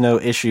there's no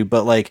issue,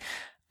 but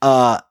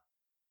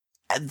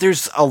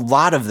there's a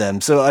lot of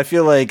them. So I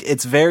feel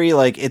it's very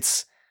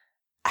it's,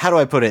 how do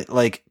I put it?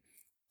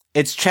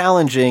 It's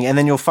challenging, and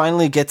then you'll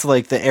finally get to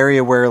the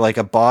area where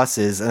a boss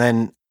is, and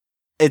then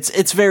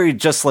it's very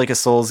just like a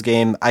Souls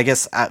game. I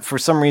guess for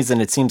some reason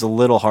it seems a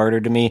little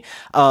harder to me.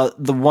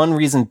 The one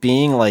reason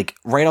being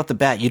right off the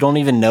bat, you don't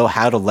even know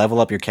how to level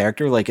up your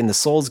character. In the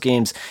Souls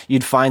games,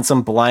 you'd find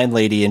some blind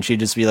lady and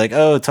she'd just be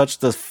oh, touch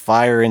the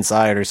fire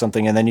inside or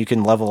something, and then you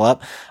can level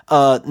up.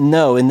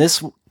 No, in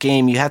this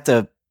game you have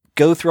to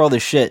go through all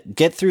this shit,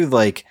 get through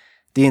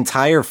the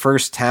entire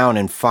first town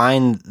and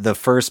find the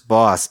first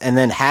boss, and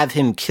then have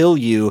him kill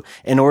you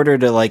in order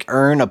to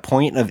earn a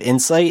point of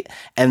insight.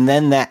 And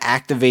then that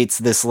activates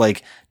this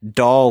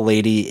doll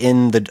lady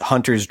in the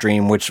hunter's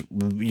dream, which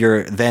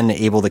you're then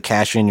able to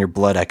cash in your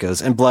blood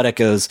echoes, and blood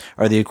echoes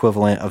are the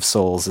equivalent of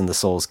souls in the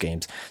Souls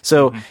games.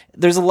 So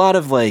there's a lot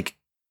of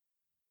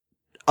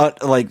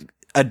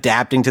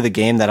adapting to the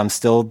game that I'm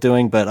still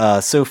doing,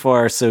 but so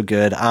far so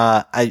good.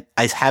 I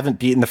haven't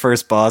beaten the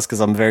first boss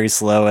because I'm very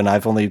slow and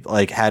I've only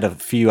had a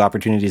few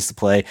opportunities to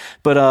play,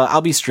 but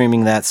I'll be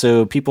streaming that,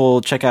 so people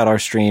check out our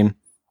stream.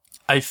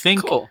 I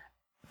think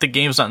the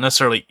game's not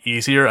necessarily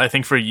easier. I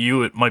think for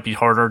you it might be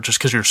harder just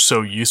because you're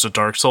so used to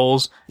Dark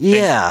Souls.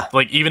 Yeah.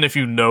 And, even if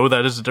you know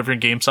that is a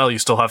different game style, you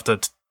still have to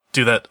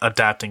do that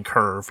adapting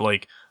curve.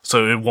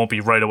 So it won't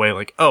be right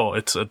away oh,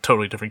 it's a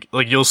totally different,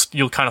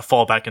 you'll kind of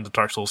fall back into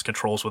Dark Souls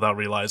controls without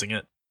realizing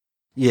it.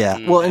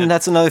 Yeah. Well, and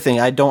that's another thing.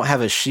 I don't have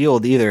a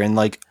shield either.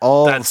 And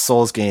all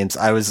Souls games,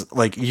 I was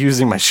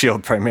using my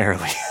shield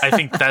primarily. I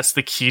think that's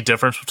the key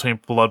difference between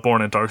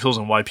Bloodborne and Dark Souls,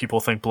 and why people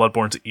think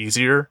Bloodborne's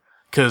easier,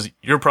 because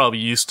you're probably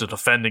used to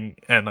defending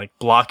and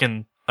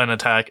blocking an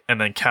attack and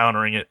then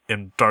countering it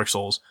in Dark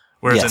Souls.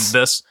 Whereas in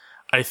this,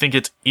 I think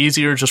it's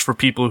easier just for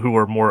people who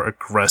are more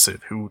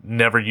aggressive, who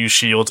never use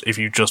shields. If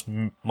you just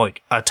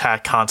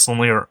attack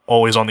constantly or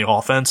always on the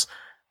offense,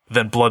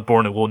 then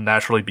Bloodborne, it will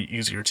naturally be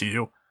easier to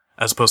you,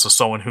 as opposed to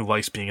someone who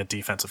likes being a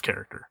defensive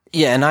character.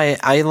 Yeah, and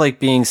I like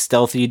being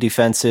stealthy,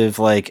 defensive.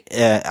 I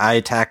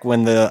attack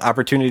when the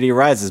opportunity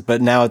arises,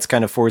 but now it's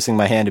kind of forcing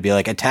my hand to be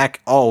attack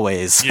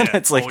always. Yeah,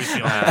 it's always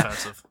be on the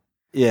defensive.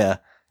 Yeah.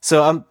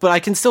 So but I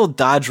can still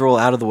dodge roll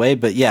out of the way,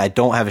 but yeah, I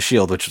don't have a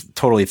shield, which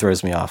totally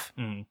throws me off.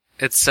 Mm.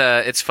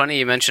 It's funny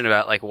you mentioned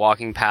about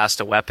walking past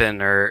a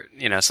weapon or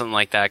something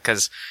like that,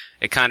 because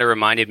it kind of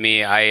reminded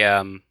me.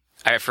 I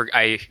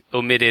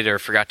omitted or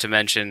forgot to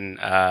mention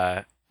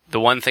the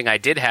one thing I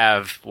did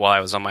have while I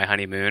was on my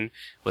honeymoon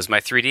was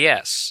my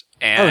 3DS.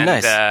 and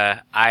nice.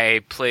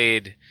 I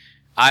played.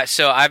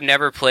 So I've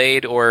never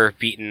played or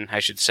beaten, I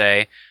should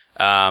say,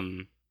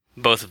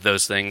 both of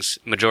those things,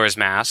 Majora's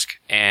Mask,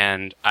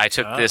 and I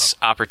took this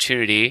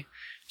opportunity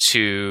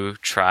to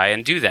try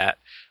and do that.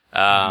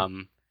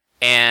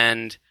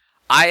 And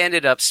I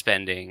ended up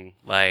spending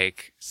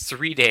like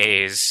 3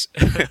 days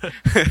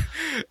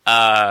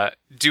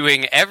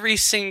doing every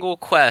single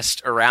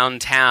quest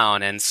around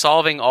town and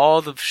solving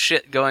all the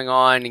shit going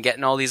on and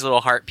getting all these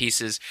little heart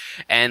pieces.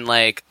 And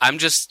like, I'm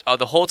just,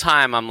 the whole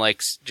time I'm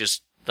like,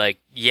 just like,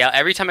 yeah,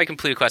 every time I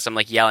complete a quest, I'm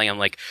like yelling, I'm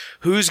like,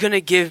 who's gonna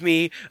give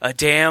me a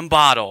damn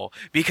bottle?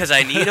 Because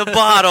I need a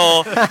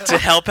bottle to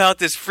help out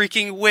this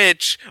freaking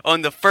witch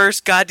on the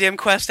first goddamn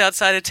quest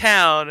outside of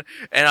town,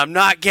 and I'm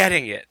not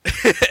getting it.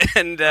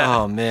 And,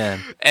 oh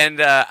man.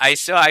 And,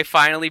 I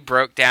finally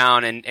broke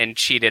down and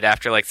cheated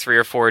after like 3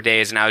 or 4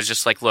 days, and I was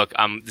just like, look,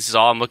 this is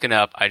all I'm looking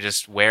up.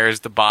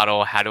 Where's the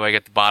bottle? How do I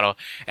get the bottle?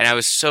 And I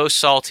was so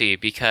salty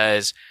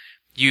because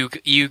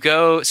you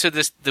go, so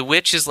the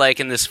witch is like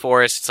in this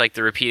forest, it's like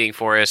the repeating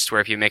forest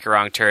where if you make a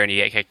wrong turn, you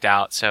get kicked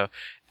out. So,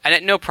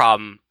 and no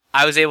problem.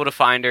 I was able to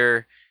find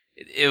her.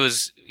 It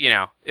was,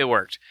 it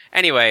worked.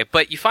 Anyway,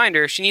 but you find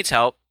her, she needs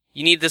help.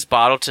 You need this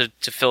bottle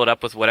to fill it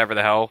up with whatever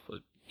the hell,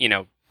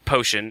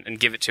 potion and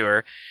give it to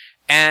her.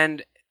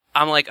 And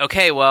I'm like,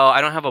 okay, well,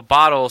 I don't have a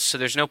bottle, so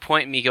there's no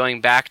point in me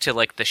going back to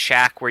like the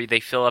shack where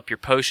they fill up your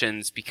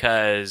potions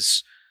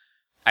because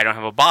I don't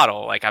have a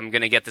bottle. Like, I'm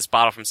gonna get this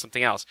bottle from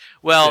something else.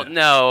 Well,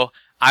 no,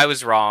 I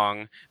was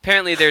wrong.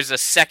 Apparently there's a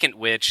second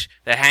witch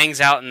that hangs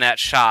out in that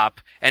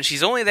shop, and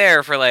she's only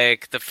there for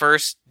like the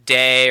first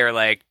day or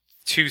like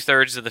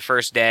 2/3 of the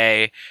first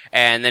day,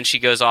 and then she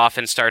goes off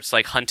and starts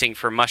like hunting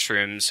for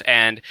mushrooms.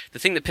 And the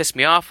thing that pissed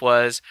me off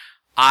was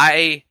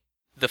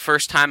the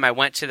first time I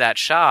went to that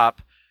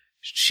shop,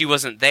 she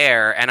wasn't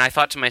there, and I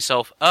thought to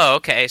myself, oh,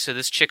 okay, so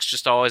this chick's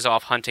just always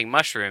off hunting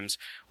mushrooms.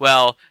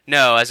 Well,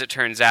 no, as it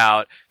turns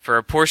out, for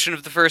a portion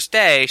of the first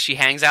day, she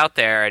hangs out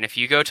there, and if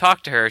you go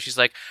talk to her, she's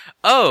like,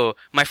 oh,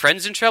 my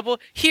friend's in trouble?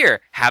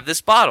 Here, have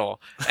this bottle.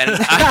 And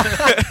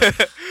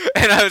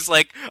and I was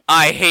like,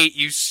 I hate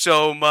you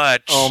so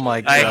much. Oh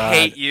my God. I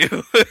hate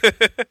you.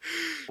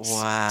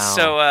 Wow.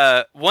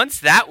 So,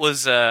 once that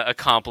was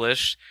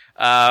accomplished,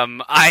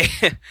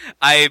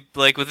 I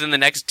like within the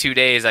next 2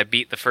 days, I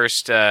beat the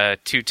first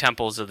 2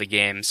 temples of the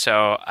game.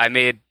 So I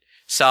made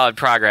solid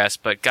progress,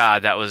 but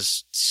God, that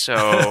was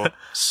so,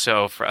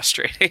 so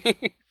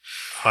frustrating.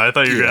 I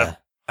thought you were gonna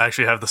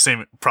actually have the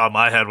same problem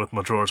I had with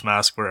Majora's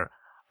Mask, where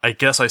I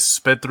guess I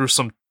sped through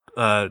some,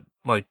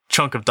 like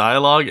chunk of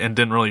dialogue and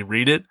didn't really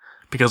read it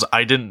because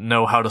I didn't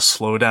know how to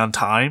slow down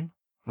time,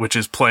 which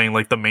is playing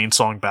like the main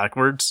song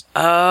backwards.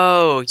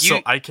 Oh,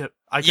 so I kept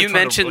you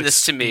mentioned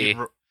this to me.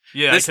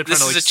 Yeah, this I kept trying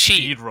to like is a cheat.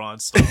 speed run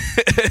stuff.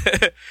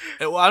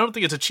 Well, I don't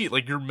think it's a cheat.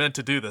 Like, you're meant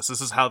to do this.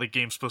 This is how the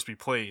game's supposed to be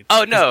played.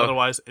 Oh no!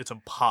 Otherwise, it's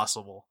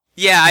impossible.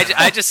 Yeah,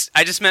 I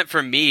just meant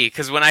for me,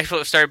 because when I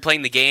started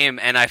playing the game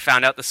and I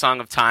found out the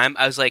Song of Time,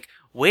 I was like,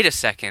 wait a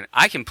second,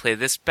 I can play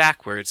this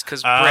backwards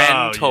because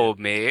Bren told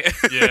me.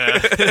 Yeah.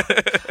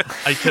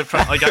 I kept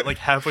trying. I got like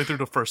halfway through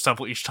the first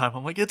temple each time.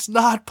 I'm like, it's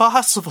not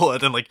possible.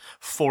 And then like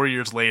 4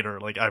 years later,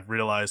 like I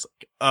realized,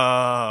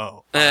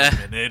 oh, I'm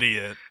an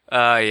idiot.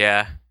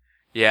 Yeah.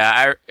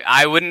 Yeah,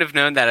 I wouldn't have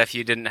known that if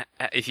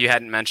you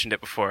hadn't mentioned it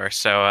before.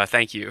 So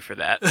thank you for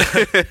that.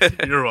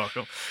 You're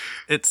welcome.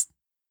 It's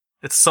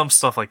some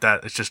stuff like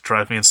that. It just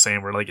drives me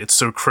insane. Where like it's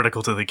so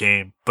critical to the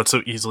game, but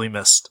so easily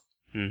missed.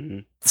 Mm-hmm.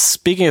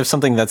 Speaking of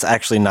something that's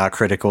actually not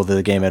critical to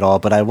the game at all,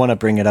 but I want to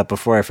bring it up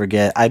before I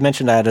forget. I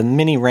mentioned I had a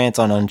mini rant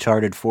on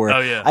Uncharted 4. Oh,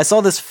 yeah. I saw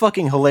this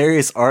fucking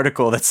hilarious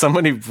article that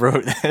somebody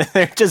wrote.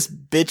 They're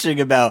just bitching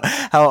about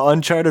how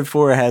Uncharted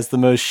 4 has the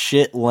most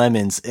shit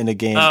lemons in a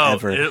game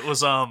ever. It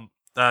was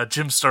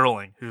Jim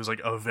Sterling, who's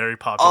like a very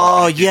popular.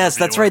 Oh yes,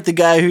 that's right. The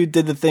guy who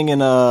did the thing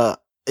in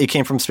It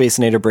Came From Space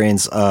and Nader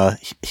Brains.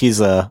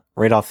 He's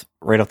right off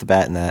the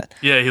bat in that.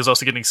 Yeah, he was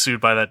also getting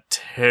sued by that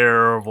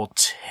terrible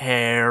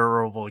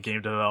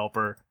game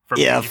developer for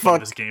making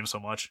this game so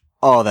much.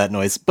 All that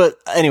noise. But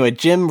anyway,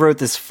 Jim wrote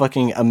this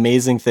fucking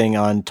amazing thing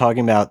on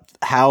talking about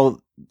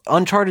how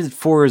Uncharted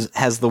 4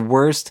 has the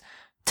worst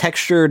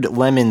textured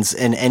lemons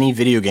in any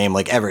video game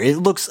like ever. It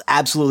looks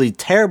absolutely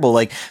terrible.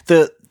 Like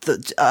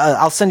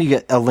I'll send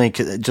you a link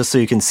just so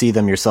you can see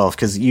them yourself,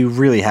 because you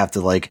really have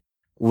to like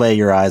lay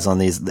your eyes on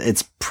these.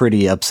 It's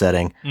pretty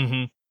upsetting.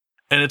 Mm-hmm.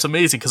 And it's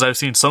amazing because I've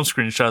seen some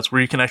screenshots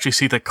where you can actually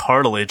see the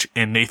cartilage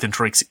in Nathan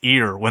Drake's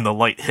ear when the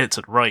light hits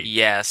it right.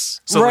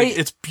 Yes. So right. Like,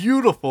 it's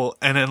beautiful,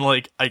 and then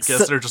like I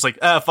guess they're just like,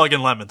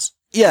 fucking lemons.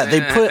 Yeah,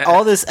 they put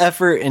all this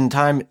effort and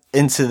time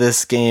into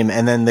this game,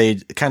 and then they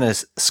kind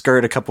of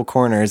skirt a couple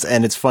corners,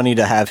 and it's funny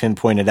to have him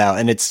point it out.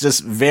 And it's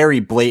just very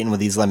blatant with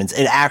these lemons.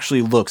 It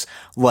actually looks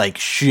like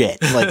shit.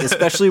 Like,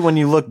 especially when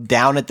you look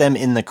down at them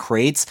in the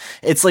crates,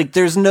 it's like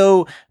there's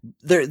no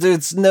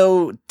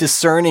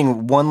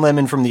discerning one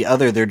lemon from the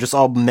other. They're just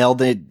all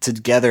melded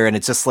together, and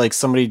it's just like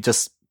somebody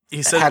just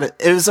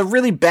it was a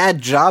really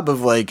bad job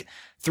of like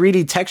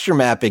 3D texture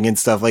mapping and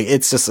stuff. Like,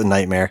 it's just a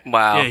nightmare.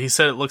 Wow. Yeah, he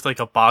said it looked like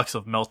a box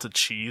of melted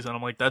cheese, and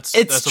I'm like, that's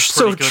It's a pretty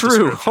so good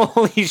true. description.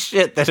 Holy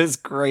shit, that is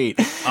great.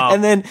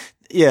 And then,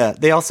 yeah,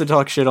 they also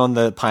talk shit on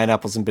the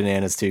pineapples and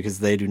bananas too, because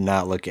they do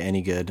not look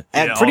any good.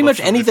 Yeah, And pretty all the much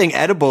food. anything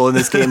edible in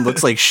this game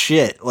looks like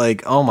shit.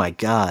 Like, oh my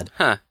god.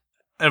 Huh.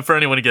 And for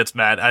anyone who gets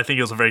mad, I think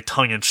it was a very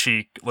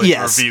tongue-in-cheek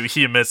Yes. review.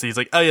 He admits, he's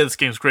like, oh yeah, this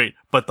game's great,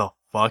 but the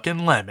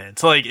fucking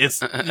lemons. Like,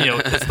 it's,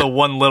 it's the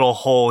one little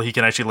hole he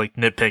can actually, like,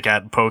 nitpick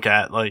at and poke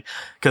at, like,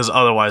 because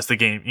otherwise the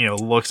game,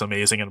 looks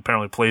amazing and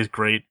apparently plays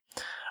great.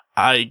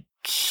 I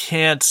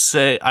can't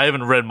say, I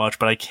haven't read much,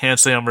 but I can't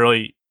say I'm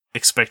really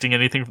expecting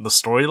anything from the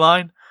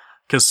storyline,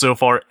 because so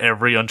far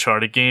every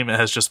Uncharted game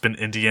has just been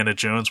Indiana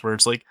Jones, where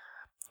it's like,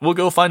 we'll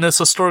go find this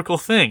historical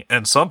thing,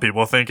 and some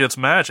people think it's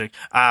magic.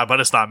 But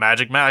it's not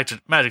magic.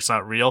 Magic's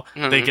not real.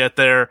 Mm-hmm. They get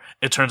there,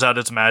 it turns out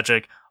it's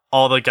magic.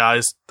 All the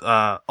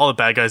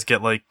bad guys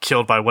get, like,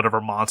 killed by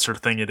whatever monster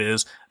thing it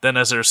is. Then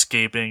as they're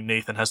escaping,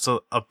 Nathan has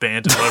to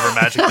abandon whatever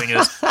magic thing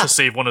is to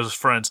save one of his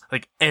friends.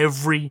 Like,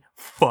 every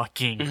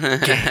fucking game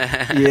is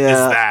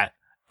Yeah. that.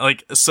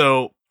 Like,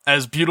 so,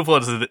 as beautiful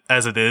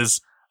as it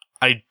is,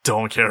 I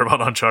don't care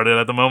about Uncharted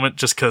at the moment,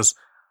 just because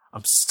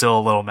I'm still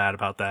a little mad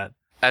about that.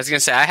 I was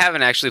gonna say I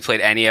haven't actually played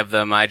any of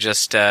them. I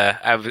just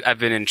I've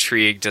been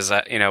intrigued as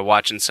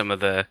watching some of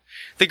the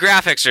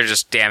graphics are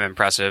just damn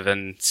impressive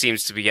and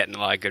seems to be getting a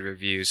lot of good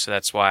reviews. So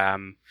that's why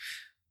I'm.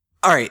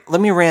 All right,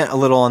 let me rant a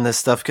little on this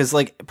stuff because,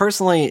 like,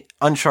 personally,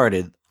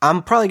 Uncharted,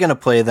 I'm probably gonna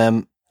play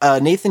them.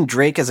 Nathan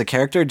Drake as a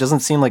character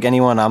doesn't seem like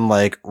anyone I'm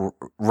like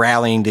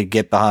rallying to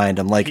get behind.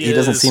 I'm like, he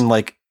doesn't seem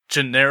like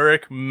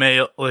generic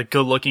male, like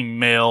good-looking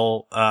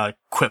male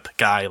quip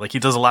guy. Like, he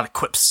does a lot of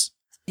quips.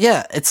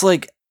 Yeah, it's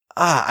like.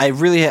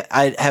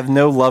 I have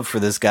no love for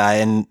this guy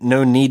and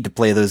no need to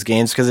play those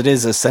games because it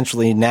is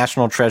essentially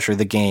National Treasure,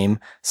 the game.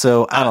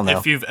 So I don't know.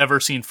 If you've ever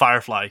seen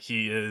Firefly,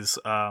 he is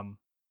Malcolm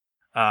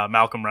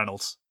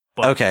Reynolds.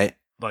 But, Okay.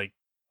 like,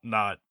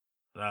 not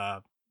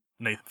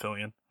Nathan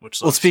Fillion, which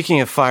sucks. Well,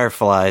 speaking of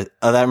Firefly,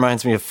 that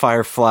reminds me of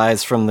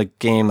Fireflies from the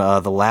game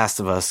The Last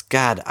of Us.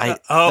 God,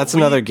 that's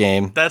another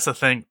game. That's the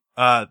thing.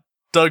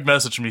 Doug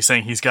messaged me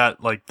saying he's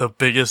got, like, the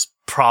biggest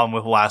problem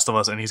with Last of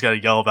Us and he's got to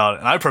yell about it.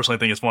 And I personally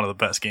think it's one of the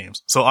best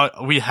games. So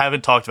we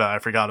haven't talked about it. I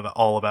forgot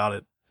all about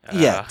it.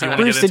 Yeah. Do you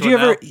wanna Bruce, get did you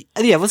into ever...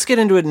 Yeah, let's get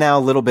into it now a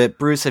little bit.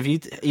 Bruce, have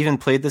you even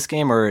played this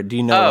game or do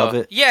you know of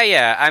it?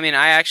 Yeah. I mean,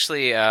 I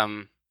actually, I'd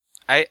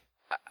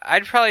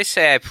probably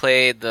say I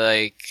played,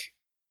 2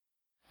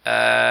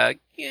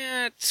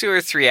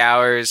 or 3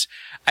 hours.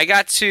 I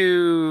got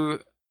to,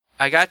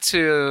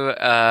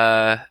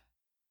 I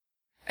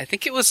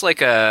think it was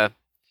like a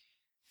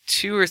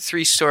 2 or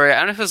 3 story. I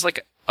don't know if it was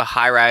like a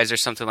high rise or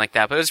something like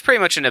that, but it was pretty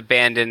much an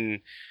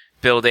abandoned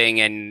building,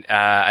 and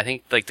I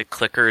think like the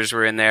clickers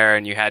were in there,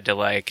 and you had to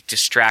like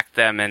distract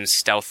them and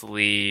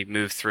stealthily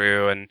move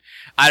through. And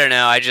I don't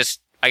know,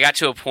 I got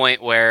to a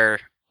point where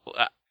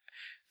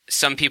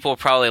some people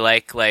probably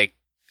like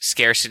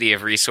scarcity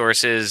of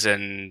resources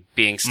and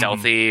being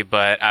stealthy,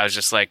 but I was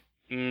just like,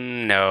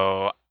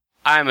 no.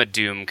 I'm a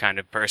Doom kind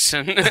of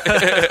person.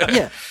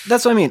 Yeah,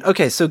 that's what I mean.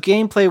 Okay, so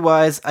gameplay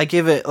wise, I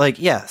give it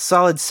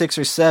solid 6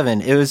 or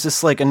 7. It was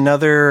just like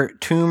another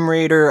Tomb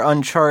Raider,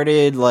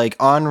 Uncharted, like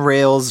on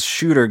rails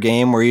shooter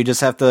game where you just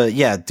have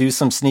to, do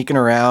some sneaking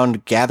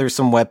around, gather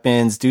some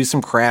weapons, do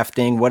some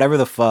crafting, whatever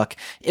the fuck.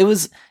 It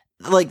was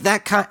like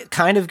that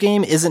kind of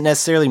game isn't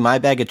necessarily my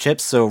bag of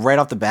chips. So right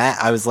off the bat,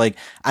 I was like,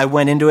 I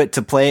went into it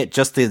to play it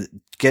just to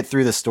get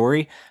through the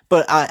story,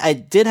 but I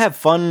did have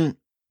fun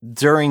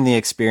during the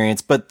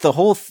experience, but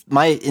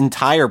my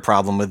entire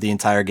problem with the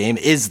entire game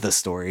is the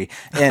story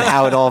and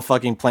how it all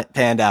fucking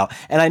panned out.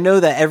 And I know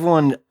that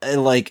everyone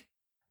like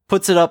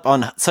puts it up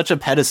on such a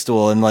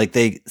pedestal and like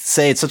they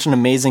say it's such an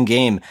amazing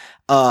game.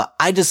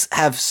 I just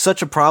have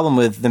such a problem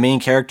with the main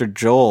character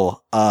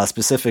Joel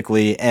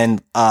specifically.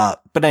 And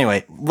but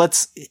anyway,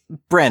 let's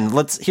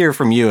hear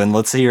from you and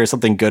let's hear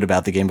something good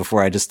about the game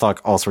before I just talk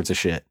all sorts of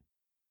shit.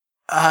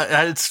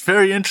 It's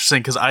very interesting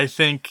because I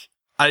think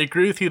I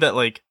agree with you that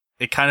like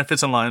it kind of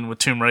fits in line with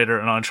Tomb Raider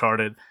and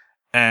Uncharted.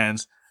 And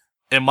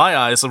in my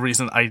eyes, the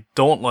reason I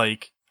don't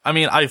like, I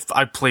mean, I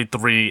played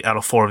 3 out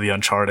of 4 of the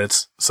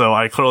Uncharteds, so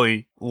I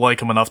clearly like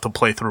them enough to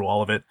play through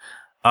all of it.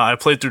 I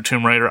played through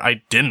Tomb Raider.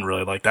 I didn't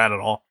really like that at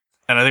all.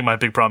 And I think my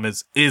big problem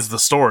is the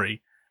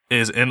story.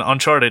 Is in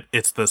Uncharted,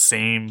 it's the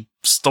same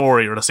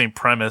story or the same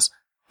premise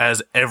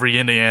as every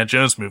Indiana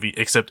Jones movie,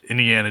 except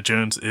Indiana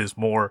Jones is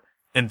more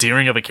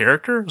endearing of a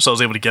character, so I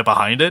was able to get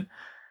behind it.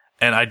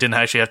 And I didn't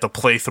actually have to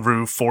play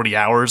through 40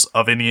 hours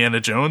of Indiana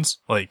Jones.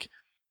 Like,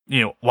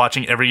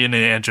 watching every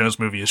Indiana Jones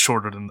movie is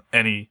shorter than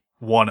any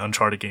one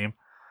Uncharted game.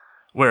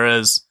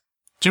 Whereas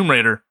Tomb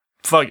Raider,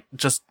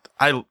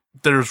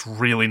 there's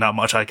really not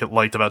much I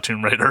liked about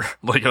Tomb Raider.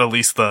 Like, at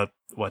least the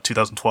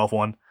 2012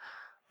 one.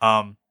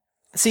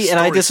 See, and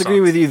I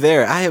disagree with you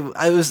there.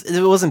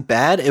 It wasn't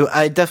bad.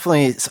 I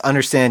definitely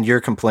understand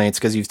your complaints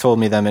because you've told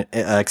me them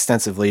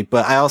extensively,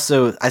 but I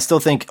still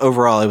think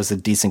overall it was a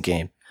decent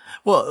game.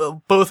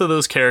 Well, both of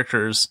those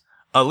characters,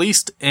 at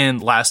least in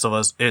Last of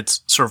Us,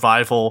 it's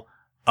survival,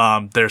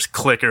 There's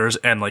clickers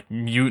and like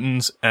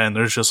mutants, and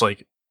there's just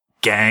like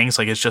gangs.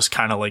 Like it's just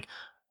kind of like,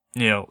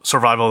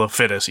 survival of the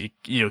fittest.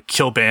 You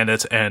kill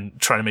bandits and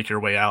try to make your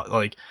way out.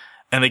 Like,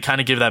 and they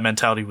kind of give that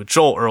mentality with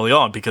Joel early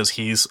on because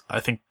he's, I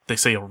think they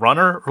say, a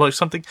runner or like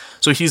something.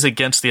 So he's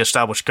against the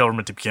established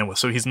government to begin with.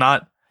 So he's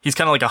kind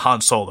of like a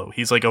Han Solo.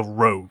 He's like a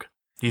rogue.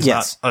 He's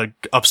not a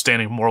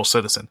upstanding moral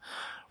citizen.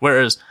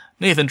 Whereas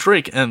Nathan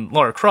Drake and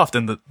Lara Croft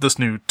in this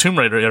new Tomb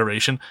Raider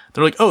iteration,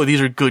 they're like, oh, these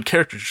are good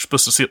characters. You're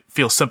supposed to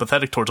feel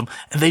sympathetic towards them.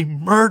 And they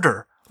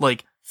murder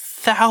like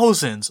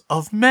thousands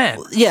of men.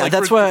 Yeah, like,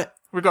 that's why.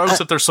 Regardless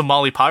if they're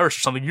Somali pirates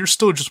or something, you're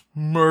still just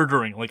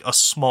murdering like a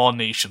small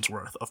nation's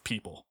worth of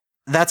people.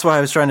 That's why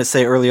I was trying to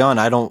say early on,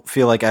 I don't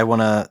feel like I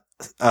want to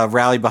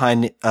rally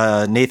behind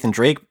Nathan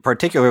Drake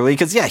particularly,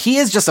 because, yeah, he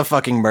is just a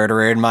fucking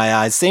murderer in my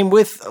eyes. Same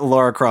with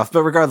Lara Croft.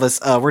 But regardless,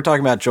 we're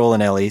talking about Joel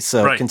and Ellie,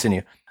 so right.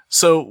 Continue.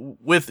 So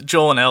with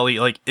Joel and Ellie,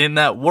 like in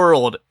that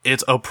world,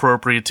 it's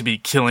appropriate to be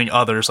killing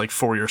others like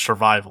for your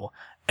survival.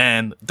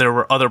 And there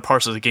were other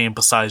parts of the game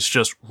besides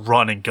just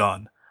run and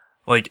gun.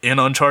 Like in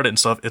Uncharted and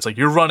stuff, it's like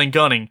you're running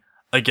gunning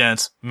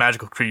against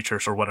magical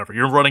creatures or whatever.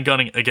 You're running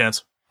gunning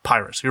against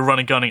pirates. You're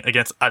running gunning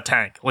against a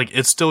tank. Like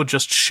it's still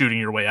just shooting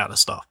your way out of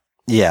stuff.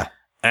 Yeah.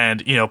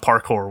 And,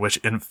 parkour, which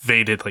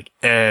invaded like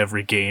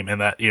every game in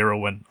that era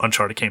when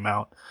Uncharted came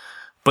out.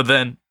 But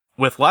then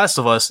with Last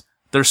of Us,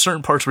 there's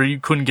certain parts where you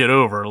couldn't get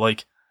over.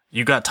 Like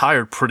you got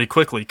tired pretty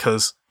quickly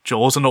because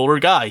Joel's an older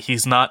guy.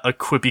 He's not a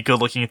quippy, good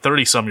looking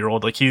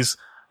 30-some-year-old. Like he's,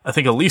 I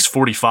think, at least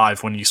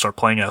 45 when you start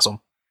playing as him.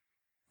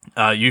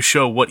 You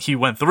show what he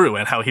went through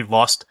and how he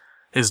lost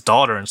his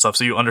daughter and stuff.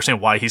 So you understand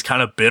why he's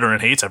kind of bitter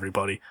and hates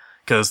everybody.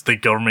 Because the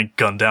government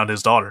gunned down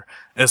his daughter.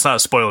 And it's not a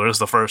spoiler. This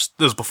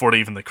is before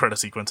even the credit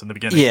sequence in the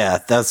beginning. Yeah,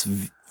 that's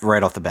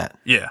right off the bat.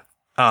 Yeah.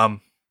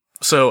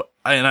 So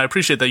I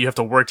appreciate that you have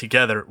to work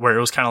together, where it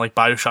was kind of like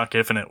BioShock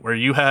Infinite, where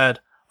you had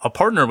a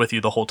partner with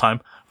you the whole time,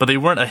 but they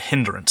weren't a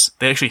hindrance.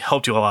 They actually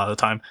helped you a lot of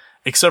the time,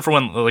 except for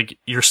when like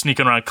you're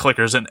sneaking around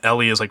clickers and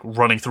Ellie is like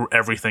running through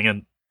everything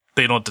and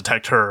they don't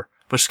detect her.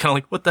 But she's kind of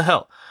like, what the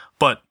hell?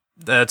 But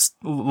that's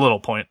a little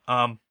point.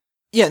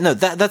 Yeah, no,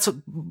 that's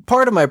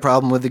part of my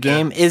problem with the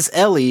game is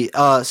Ellie.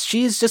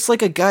 She's just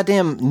like a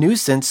goddamn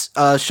nuisance.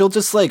 She'll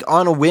just like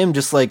on a whim,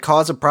 just like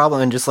cause a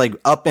problem and just like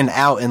up and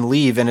out and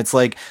leave. And it's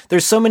like,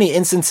 there's so many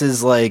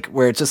instances like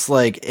where it's just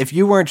like, if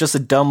you weren't just a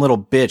dumb little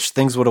bitch,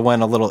 things would have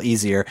went a little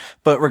easier.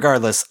 But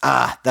regardless,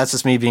 that's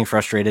just me being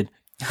frustrated.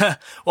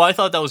 Well, I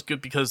thought that was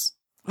good because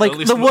like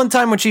the one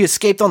time when she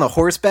escaped on the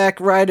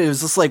horseback ride, it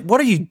was just like, what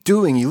are you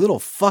doing, you little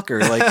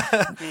fucker?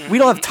 Like, we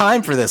don't have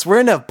time for this. We're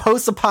in a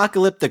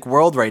post-apocalyptic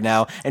world right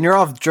now, and you're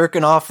off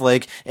jerking off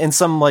like in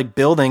some like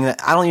building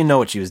that I don't even know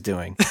what she was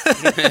doing.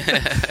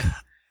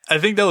 I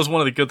think that was one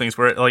of the good things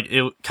where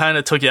it kind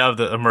of took you out of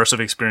the immersive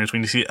experience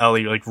when you see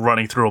Ellie like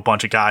running through a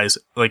bunch of guys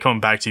like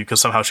coming back to you because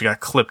somehow she got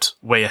clipped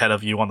way ahead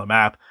of you on the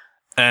map,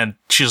 and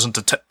she doesn't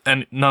detect,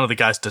 and none of the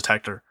guys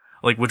detect her.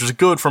 Like, which was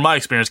good for my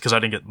experience because I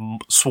didn't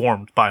get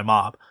swarmed by a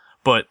mob.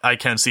 But I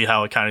can see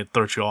how it kind of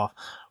throws you off.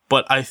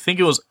 But I think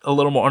it was a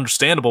little more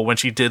understandable when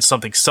she did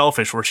something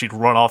selfish where she'd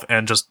run off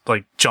and just,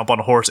 like, jump on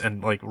a horse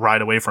and, like,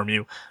 ride away from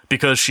you.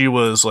 Because she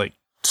was, like,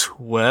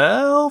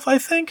 12, I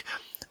think?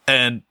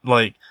 And,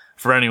 like,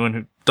 for anyone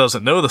who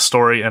doesn't know the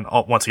story, and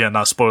once again,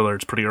 not spoiler,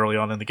 it's pretty early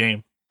on in the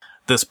game,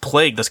 this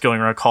plague that's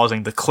going around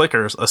causing the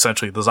clickers,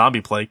 essentially the zombie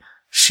plague,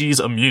 she's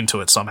immune to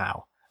it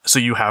somehow. So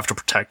you have to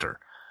protect her.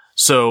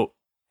 So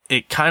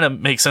it kind of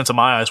makes sense in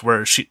my eyes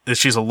where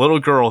she's a little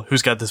girl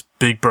who's got this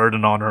big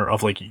burden on her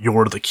of like,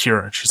 you're the cure.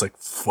 And she's like,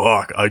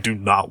 fuck, I do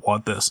not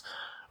want this.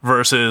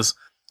 Versus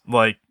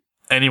like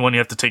anyone you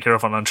have to take care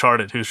of on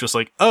Uncharted who's just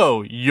like,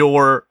 oh,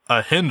 you're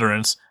a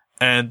hindrance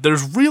and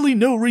there's really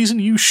no reason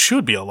you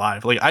should be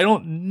alive. Like, I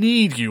don't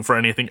need you for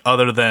anything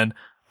other than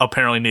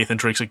apparently Nathan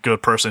Drake's a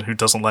good person who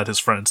doesn't let his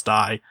friends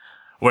die.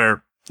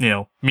 Where,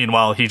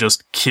 meanwhile, he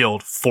just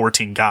killed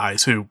 14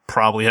 guys who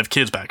probably have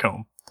kids back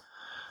home.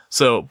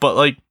 So, but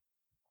like,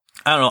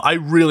 I don't know, I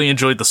really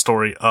enjoyed the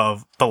story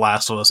of The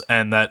Last of Us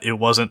and that it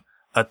wasn't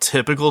a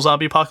typical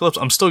zombie apocalypse.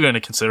 I'm still going to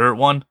consider it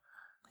one.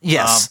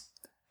 Yes.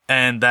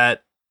 And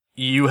that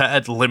you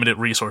had limited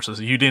resources.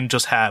 You didn't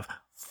just have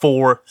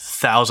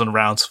 4,000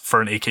 rounds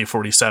for an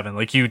AK-47.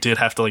 Like, you did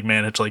have to, like,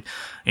 manage, like,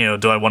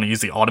 do I want to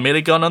use the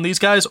automated gun on these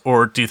guys?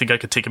 Or do you think I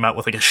could take them out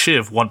with, like, a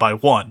shiv one by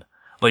one?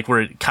 Like,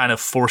 where it kind of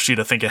forced you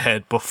to think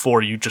ahead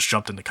before you just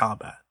jumped into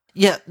combat.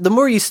 Yeah, the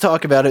more you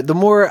talk about it, the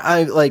more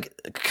I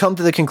come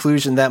to the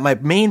conclusion that my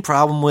main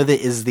problem with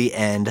it is the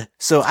end.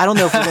 So I don't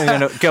know if we're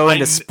going to go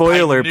into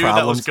spoiler I knew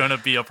problems. That was going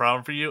to be a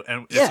problem for you,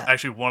 and it's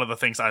actually one of the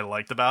things I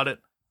liked about it.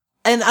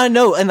 And I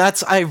know, and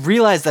I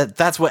realize that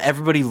that's what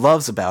everybody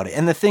loves about it.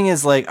 And the thing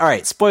is, like, all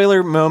right,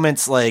 spoiler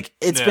moments, like,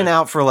 it's been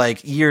out for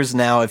like years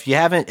now. If you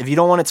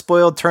don't want it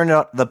spoiled, turn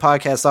the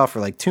podcast off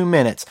for like 2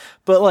 minutes.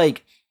 But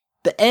like,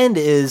 the end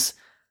is,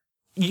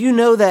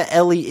 that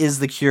Ellie is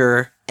the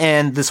cure.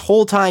 And this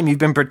whole time you've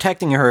been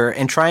protecting her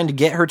and trying to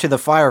get her to the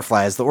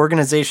Fireflies, the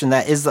organization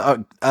that is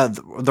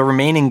the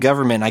remaining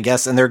government, I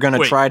guess, and they're going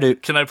to try to...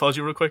 Can I pause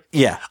you real quick?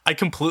 Yeah. I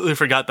completely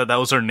forgot that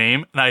was her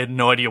name, and I had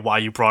no idea why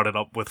you brought it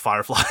up with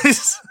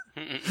Fireflies.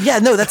 Yeah,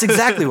 no, that's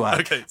exactly why.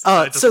 Okay,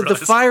 so the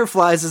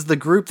Fireflies is the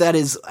group that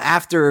is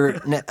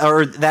after,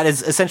 or that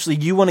is essentially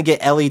you want to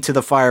get Ellie to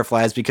the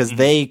Fireflies because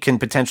they can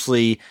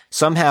potentially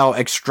somehow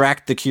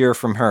extract the cure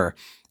from her.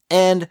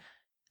 And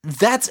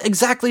that's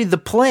exactly the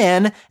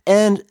plan,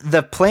 and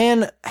the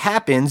plan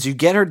happens, you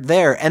get her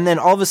there, and then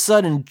all of a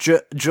sudden,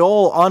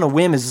 Joel, on a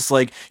whim, is just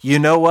like, you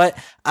know what,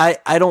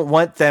 I don't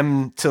want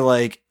them to,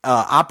 like,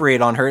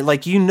 operate on her,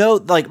 like,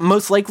 like,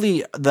 most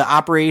likely, the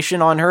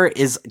operation on her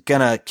is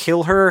gonna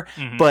kill her,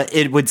 but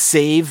it would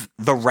save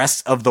the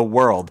rest of the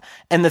world,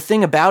 and the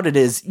thing about it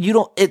is,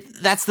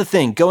 that's the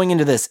thing, going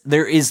into this,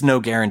 there is no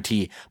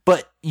guarantee,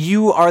 but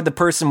you are the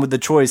person with the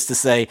choice to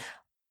say,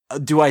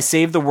 do I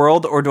save the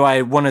world or do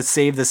I want to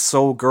save this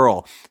sole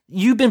girl?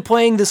 You've been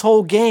playing this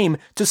whole game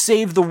to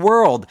save the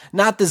world,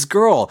 not this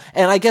girl.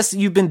 And I guess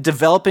you've been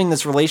developing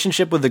this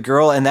relationship with the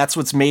girl, and that's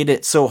what's made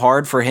it so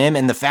hard for him.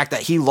 And the fact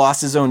that he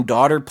lost his own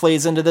daughter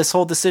plays into this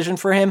whole decision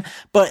for him.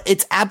 But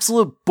it's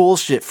absolute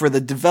bullshit for the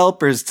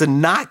developers to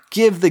not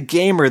give the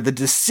gamer the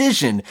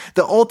decision,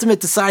 the ultimate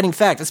deciding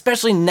fact,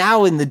 especially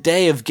now in the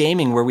day of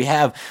gaming where we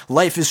have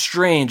Life is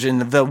Strange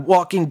and The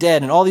Walking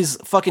Dead and all these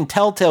fucking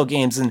Telltale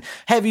games and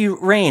Heavy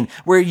Rain,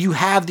 where you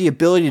have the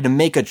ability to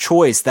make a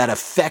choice that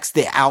affects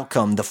the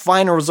outcome, the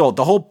final result,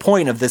 the whole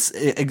point of this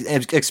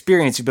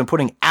experience you've been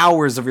putting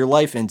hours of your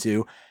life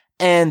into.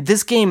 And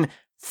this game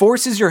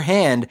forces your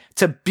hand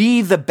to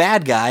be the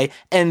bad guy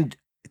and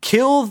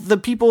kill the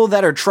people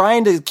that are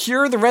trying to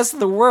cure the rest of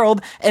the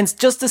world and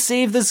just to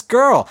save this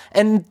girl.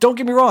 And don't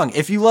get me wrong,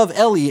 if you love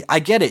Ellie, I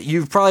get it.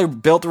 You've probably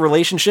built a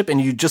relationship and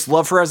you just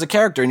love her as a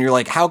character and you're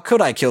like, how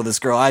could I kill this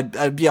girl?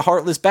 I'd be a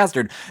heartless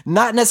bastard.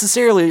 Not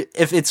necessarily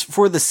if it's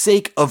for the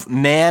sake of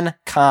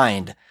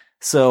mankind.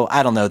 So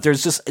I don't know.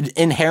 There's just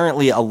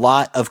inherently a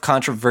lot of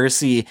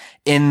controversy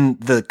in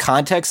the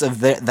context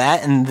of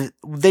that, and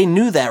they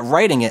knew that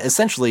writing it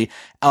essentially,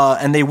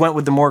 and they went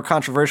with the more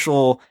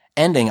controversial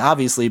ending,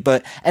 obviously.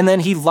 And then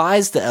he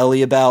lies to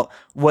Ellie about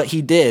what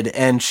he did,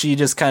 and she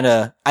just kind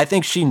of, I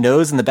think she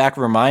knows in the back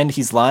of her mind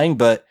he's lying,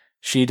 but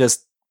she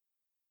just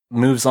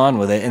moves on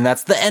with it, and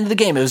that's the end of the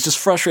game. It was just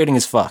frustrating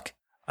as fuck.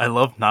 I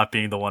love not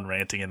being the one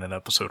ranting in an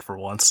episode for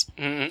once.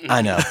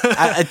 I know.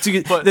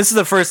 This is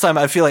the first time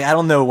I feel like I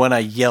don't know when I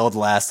yelled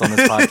last on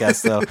this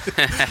podcast,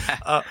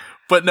 though.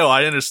 But no,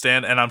 I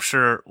understand, and I'm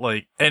sure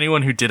like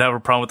anyone who did have a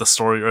problem with the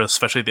story, or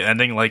especially the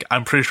ending, like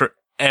I'm pretty sure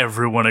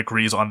everyone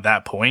agrees on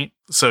that point.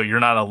 So you're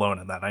not alone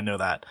in that. I know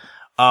that.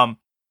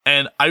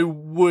 And I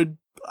would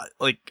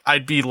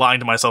I'd be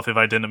lying to myself if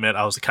I didn't admit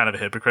I was kind of a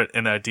hypocrite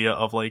in the idea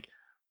of like,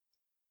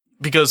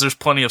 because there's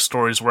plenty of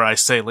stories where I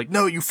say like,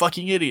 no, you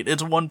fucking idiot.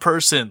 It's one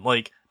person.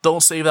 Like,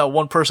 don't save that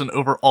one person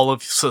over all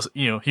of,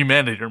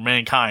 humanity or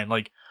mankind.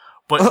 Like,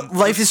 but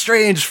Life is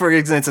Strange, for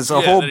instance, a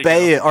whole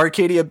bay,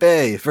 Arcadia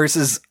Bay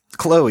versus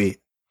Chloe.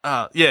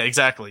 Yeah,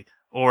 exactly.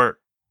 Or,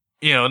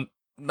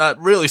 not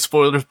really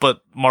spoilers,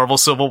 but Marvel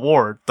Civil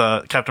War,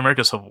 the Captain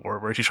America Civil War,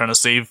 where she's trying to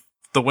save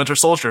the Winter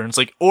Soldier. And it's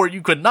like, or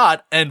you could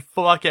not and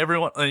fuck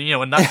everyone,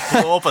 and not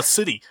blow up a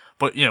city.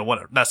 But,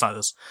 whatever. That's not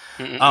this.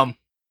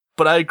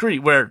 But I agree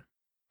where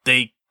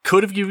they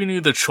could have given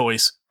you the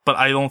choice, but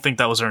I don't think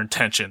that was their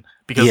intention,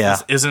 because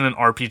this isn't an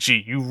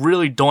RPG. You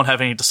really don't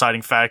have any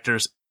deciding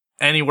factors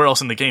anywhere else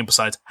in the game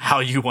besides how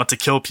you want to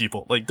kill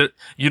people. Like,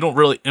 you don't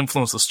really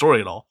influence the story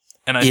at all.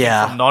 And I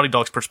think from Naughty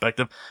Dog's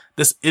perspective,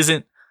 this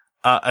isn't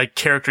a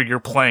character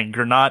you're playing.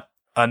 You're not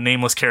a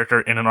nameless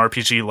character in an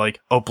RPG like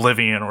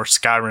Oblivion or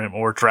Skyrim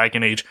or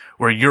Dragon Age,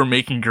 where you're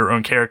making your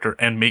own character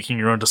and making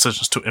your own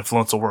decisions to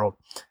influence the world.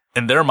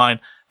 In their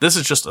mind, this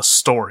is just a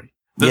story.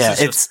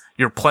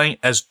 You're playing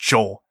as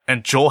Joel,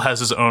 and Joel has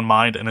his own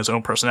mind and his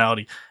own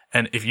personality.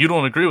 And if you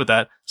don't agree with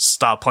that,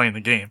 stop playing the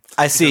game.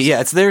 I see.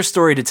 Yeah, it's their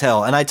story to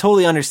tell. And I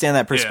totally understand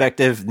that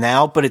perspective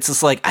now, but it's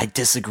just like, I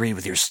disagree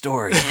with your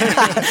story.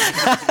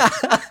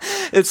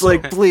 It's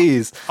like,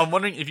 please. I'm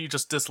wondering if you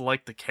just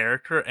dislike the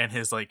character and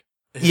his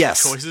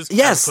choices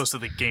as opposed to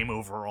the game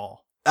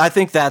overall. I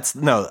think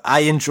I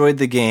enjoyed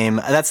the game.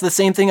 That's the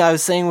same thing I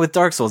was saying with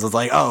Dark Souls. It's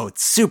like, oh,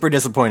 it's super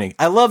disappointing.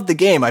 I loved the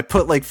game. I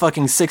put like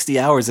fucking 60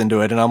 hours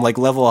into it and I'm like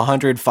level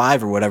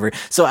 105 or whatever.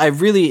 So I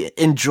really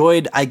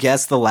enjoyed, I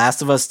guess, The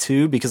Last of Us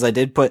 2 because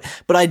but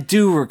I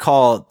do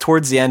recall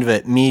towards the end of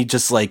it, me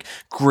just like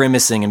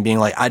grimacing and being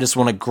like, I just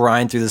want to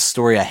grind through this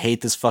story. I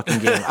hate this fucking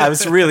game. I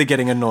was really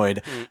getting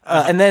annoyed.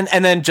 And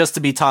then just to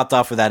be topped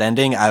off with that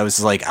ending, I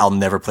was like, I'll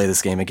never play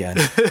this game again.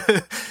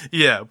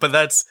 Yeah, but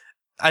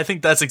I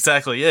think that's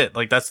exactly it.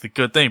 Like, that's the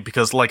good thing,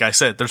 because like I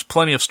said, there's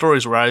plenty of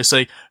stories where I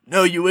say,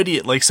 no, you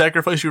idiot, like,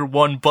 sacrifice your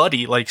one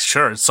buddy. Like,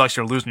 sure, it sucks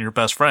you're losing your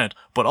best friend,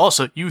 but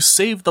also, you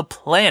saved the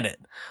planet.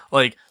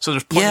 Like, so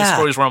there's plenty of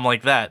stories where I'm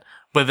like that.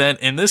 But then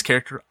in this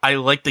character, I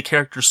like the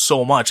character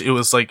so much. It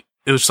was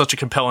such a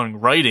compelling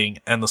writing,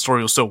 and the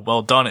story was so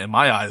well done in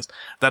my eyes,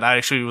 that I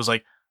actually was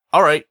like,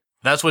 all right,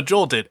 That's what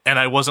Joel did. And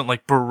I wasn't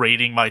like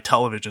berating my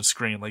television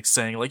screen, like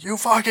saying like, you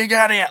fucking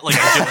idiot. Like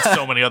I did with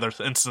so many other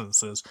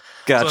instances.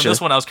 Gotcha. So in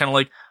this one, I was kind of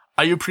like,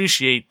 I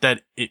appreciate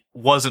that it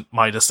wasn't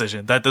my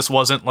decision, that this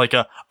wasn't like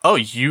oh,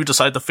 you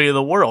decide the fate of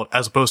the world,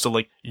 as opposed to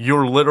like,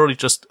 you're literally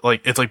just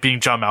like, it's like being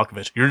John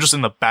Malkovich. You're just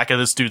in the back of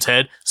this dude's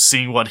head,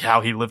 seeing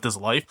how he lived his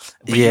life,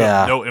 but you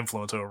have no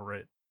influence over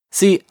it.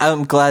 See,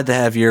 I'm glad to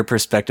have your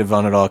perspective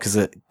on it all because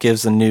it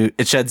sheds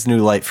new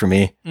light for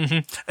me. Mm-hmm.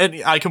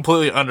 And I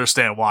completely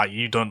understand why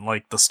you don't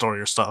like the story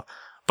or stuff,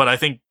 but I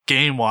think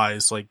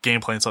game-wise, like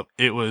gameplay and stuff,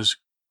 it was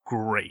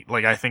great.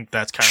 Like I think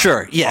that's kind of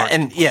sure, yeah,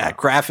 and yeah,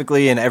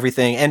 graphically and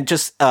everything, and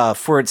just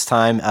for its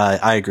time,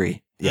 I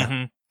agree. Yeah,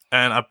 mm-hmm.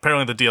 And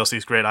apparently the DLC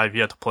is great. I've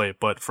yet to play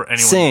it, but for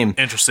anyone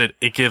interested,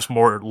 it gives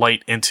more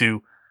light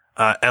into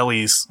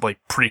Ellie's like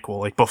prequel,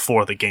 like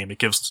before the game. It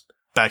gives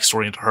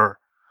backstory into her.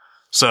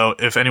 So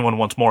if anyone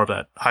wants more of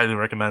that, highly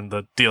recommend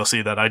the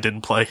DLC that I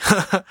didn't play.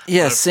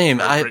 Yeah, same.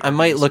 I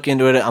might look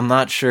into it. I'm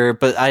not sure,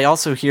 but I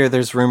also hear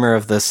there's rumor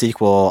of the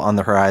sequel on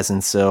the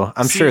horizon, so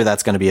I'm sure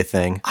that's going to be a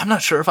thing. I'm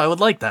not sure if I would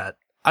like that.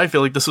 I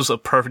feel like this was a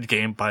perfect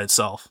game by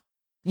itself.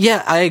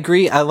 Yeah, I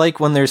agree. I like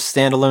when there's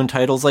standalone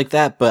titles like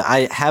that, but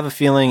I have a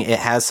feeling it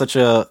has such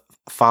a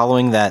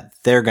following that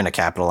they're going to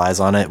capitalize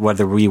on it,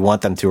 whether we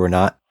want them to or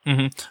not.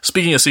 Mm-hmm.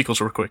 Speaking of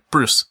sequels real quick,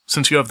 Bruce,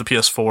 since you have the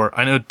PS4,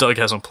 I know Doug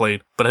hasn't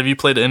played, but have you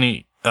played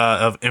any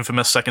of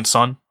Infamous Second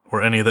Son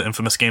or any of the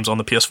Infamous games on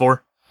the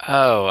PS4?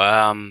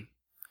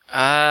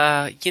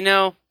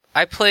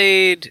 I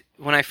played,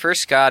 when I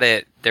first got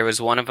it, there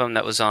was one of them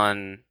that was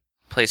on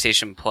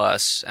PlayStation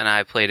Plus, and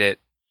I played it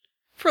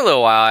for a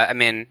little while. I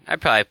mean, I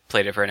probably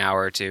played it for an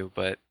hour or two,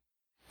 but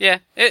yeah,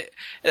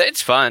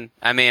 it's fun.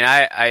 I mean,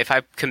 I if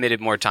I committed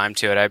more time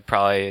to it, I'd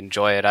probably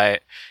enjoy it. I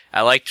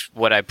liked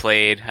what I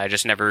played. I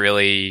just never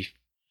really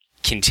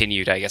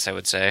continued, I guess I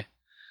would say.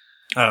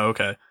 Oh,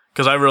 okay.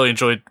 Because I really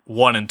enjoyed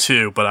 1 and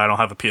 2, but I don't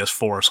have a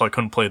PS4, so I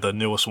couldn't play the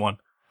newest one.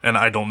 And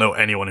I don't know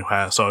anyone who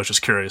has, so I was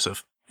just curious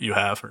if you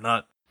have or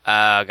not.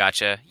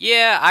 Gotcha.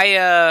 Yeah,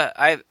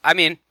 I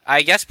mean,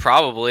 I guess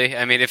probably.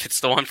 I mean, if it's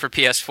the one for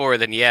PS4,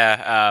 then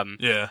yeah.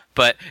 Yeah.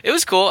 But it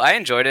was cool. I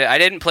enjoyed it. I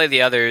didn't play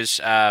the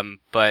others,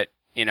 but,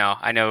 you know,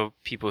 I know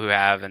people who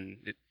have, and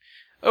it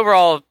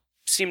overall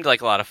seemed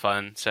like a lot of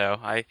fun. So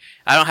I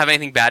don't have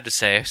anything bad to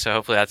say, so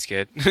hopefully that's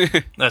good.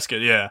 That's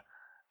good, yeah.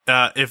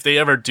 If they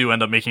ever do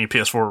end up making a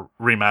PS4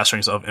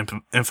 remasterings of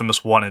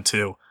Infamous 1 and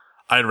 2,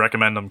 I'd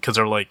recommend them because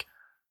they're like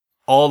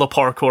all the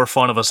parkour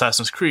fun of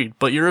Assassin's Creed,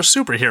 but you're a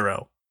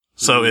superhero.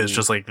 So it's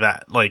just like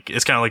that. Like,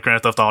 it's kind of like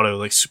Grand Theft Auto,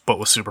 like, but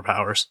with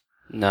superpowers.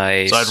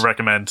 Nice. So I'd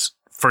recommend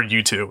for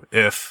you two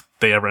if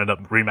they ever end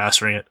up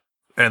remastering it.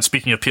 And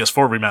speaking of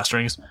PS4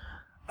 remasterings,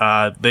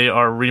 they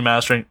are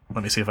remastering,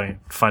 let me see if I can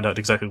find out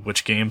exactly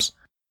which games,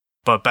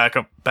 but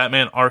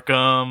Batman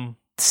Arkham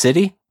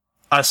City?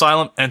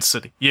 Asylum and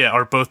City, yeah,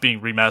 are both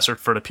being remastered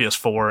for the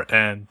PS4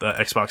 and the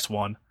Xbox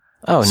One.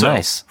 Oh, so,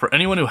 nice. For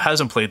anyone who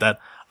hasn't played that,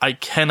 I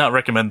cannot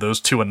recommend those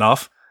two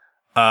enough.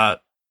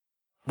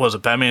 Was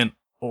it Batman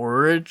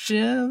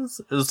Origins?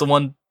 Is the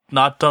one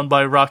not done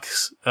by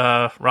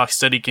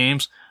Rocksteady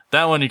Games?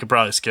 That one you could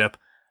probably skip.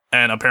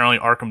 And apparently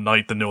Arkham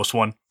Knight, the newest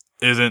one,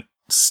 isn't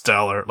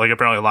stellar. Like,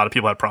 apparently a lot of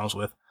people had problems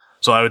with.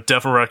 So I would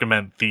definitely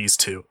recommend these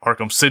two.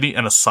 Arkham City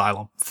and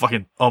Asylum.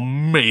 Fucking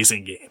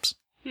amazing games.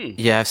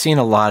 Yeah, I've seen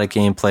a lot of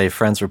gameplay.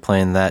 Friends were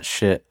playing that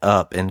shit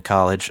up in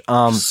college.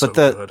 So but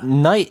the good.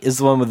 Knight is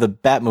the one with the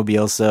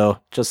Batmobile, so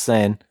just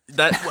saying.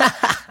 But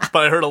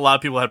I heard a lot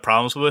of people had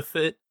problems with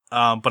it.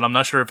 But I'm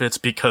not sure if it's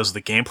because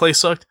the gameplay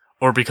sucked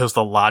or because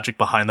the logic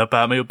behind the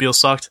Batmobile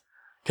sucked.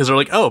 Because they're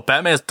like, oh,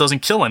 Batman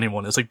doesn't kill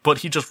anyone. It's like, but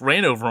he just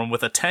ran over him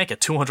with a tank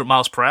at 200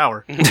 miles per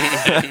hour.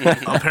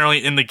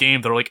 Apparently in the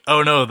game, they're like,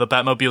 oh no, the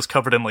Batmobile's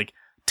covered in like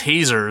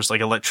tasers,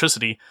 like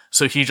electricity,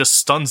 so he just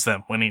stuns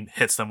them when he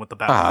hits them with the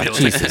Batmobile. Oh,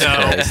 Jesus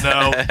Christ.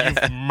 No,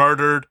 you've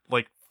murdered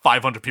like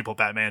 500 people,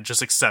 Batman.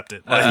 Just accept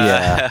it. Like,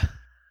 Yeah.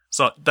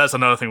 So that's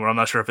another thing where I'm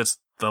not sure if it's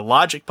the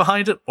logic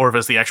behind it or if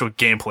it's the actual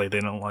gameplay they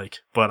don't like.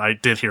 But I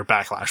did hear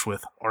backlash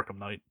with Arkham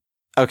Knight.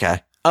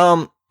 Okay.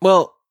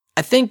 Well,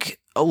 I think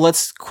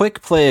let's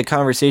quick play a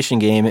conversation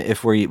game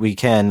if we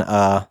can.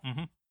 All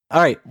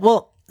right.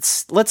 Well,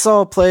 let's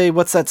all play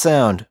What's That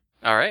Sound?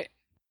 All right.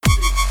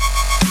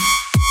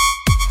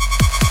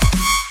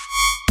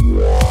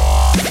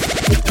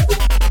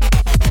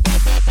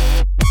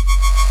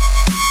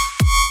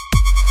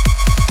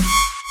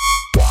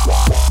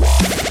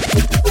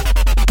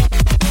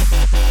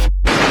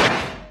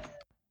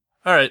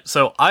 Alright,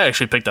 so I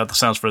actually picked out the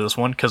sounds for this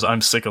one because I'm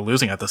sick of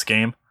losing at this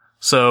game.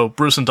 So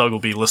Bruce and Doug will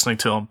be listening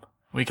to them.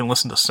 We can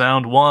listen to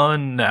sound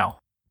 1 now.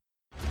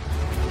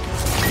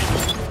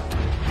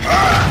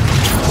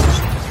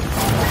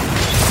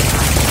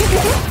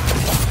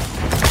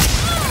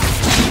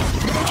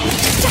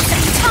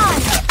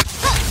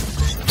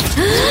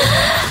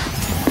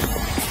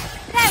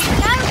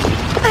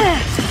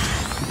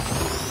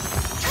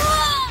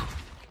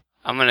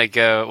 I'm gonna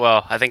go,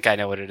 well, I think I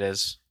know what it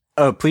is.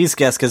 Oh, please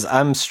guess, because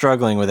I'm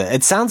struggling with it.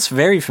 It sounds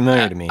very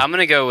familiar to me. I'm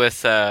gonna go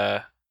with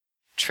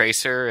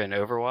Tracer and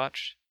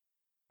Overwatch.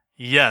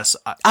 Yes.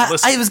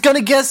 I was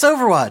gonna guess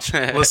Overwatch.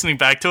 Listening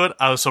back to it,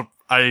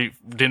 I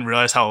didn't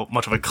realize how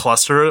much of a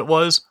cluster it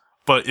was,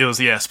 but it was,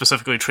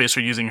 specifically Tracer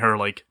using her,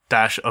 like,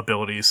 dash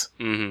abilities.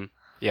 Mm-hmm.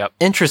 Yep.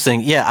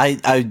 Interesting. Yeah,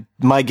 I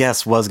my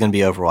guess was gonna be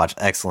Overwatch.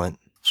 Excellent.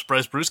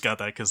 Surprised Bruce got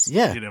that, because he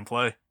didn't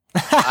play.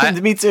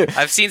 Me too.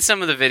 I've seen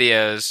some of the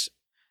videos,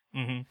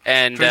 Mm-hmm.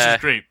 and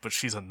Tracer's great, but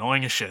she's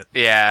annoying as shit,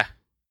 yeah,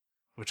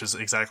 which is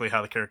exactly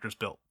how the character's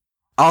built.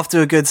 Off to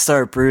a good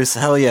start, Bruce.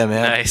 Hell yeah,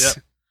 man. nice.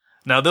 Yep.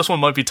 Now, this one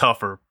might be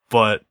tougher,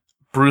 but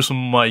Bruce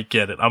might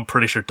get it. I'm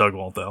pretty sure Doug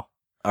won't, though.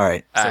 All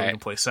right. So All we right. can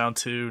play sound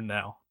 2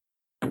 now.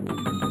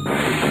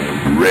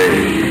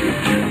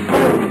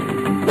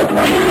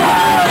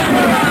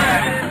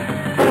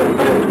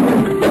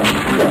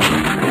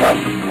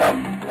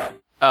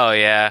 Oh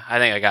yeah, I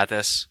think I got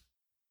this.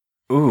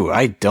 Ooh,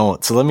 I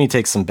don't. So let me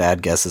take some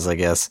bad guesses, I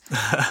guess.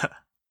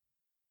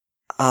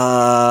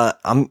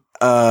 I'm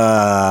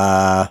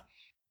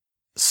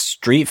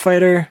Street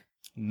Fighter.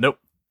 Nope.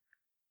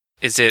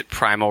 Is it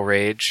Primal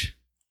Rage?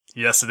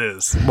 Yes, it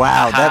is.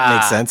 Wow, that Aha.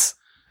 makes sense.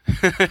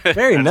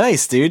 Very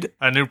nice, dude.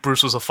 I knew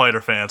Bruce was a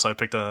fighter fan, so I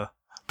picked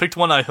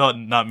one I thought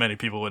not many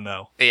people would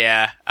know.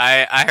 Yeah,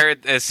 I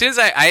heard as soon as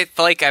I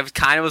felt like I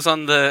kind of was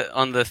on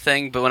the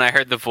thing, but when I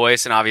heard the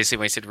voice and obviously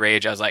when he said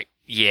Rage, I was like,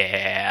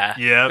 yeah,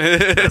 Yeah,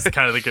 that's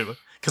kind of the good one.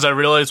 Because I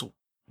realized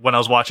when I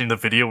was watching the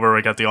video where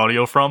I got the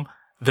audio from,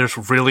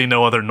 there's really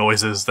no other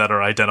noises that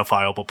are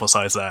identifiable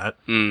besides that.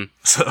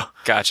 So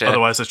Gotcha.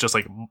 otherwise, it's just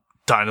like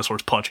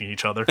dinosaurs punching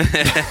each other.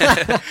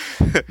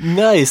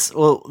 Nice.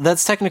 Well,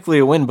 that's technically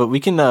a win, but we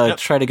can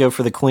try to go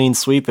for the clean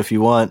sweep if you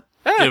want.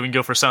 Yeah, we can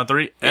go for sound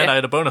 3, and Yeah. I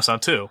had a bonus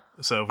sound 2.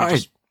 So we All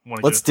just right,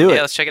 want to let's do it.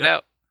 Yeah, let's check it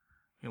out.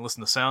 You can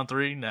listen to sound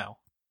 3 now.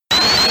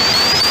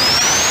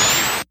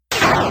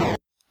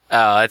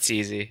 Oh, that's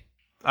easy.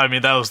 I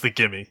mean, that was the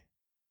gimme.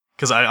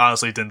 Because I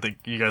honestly didn't think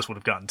you guys would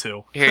have gotten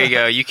 2. Here you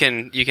go. You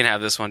can have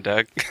this one,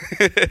 Doug.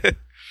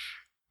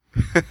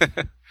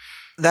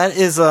 That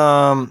is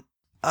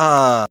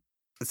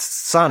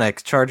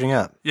Sonic charging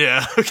up.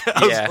 Yeah, okay.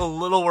 I was Yeah. a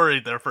little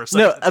worried there for a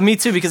second. No, me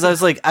too, because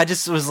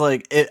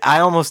I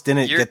almost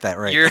didn't get that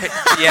right.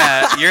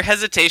 Your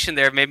hesitation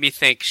there made me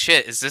think,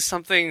 shit, is this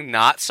something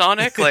not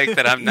Sonic? Like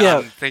that I'm not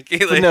Yeah, thinking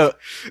But like no,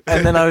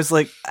 and then I was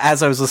like,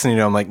 as I was listening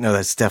to it, I'm like, no,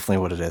 that's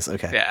definitely what it is.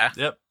 Okay. yeah.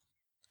 Yep.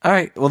 All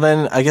right. Well,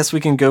 then I guess we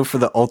can go for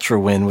the ultra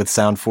win with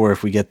sound 4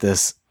 if we get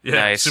this. Yeah,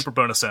 Nice. super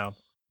bonus sound.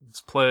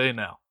 Let's play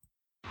now.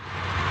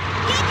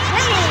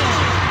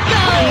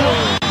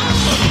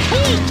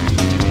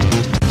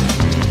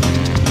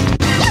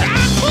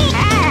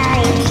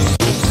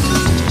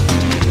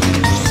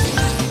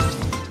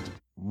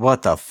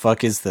 What the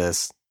fuck is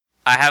this?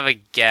 I have a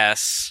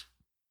guess.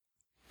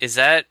 Is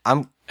that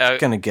I'm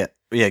gonna get.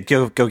 Yeah,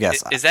 go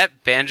guess. is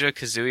that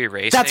Banjo-Kazooie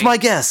Racing? That's my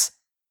guess.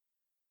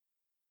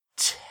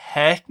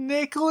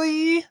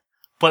 Technically,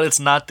 but it's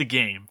not the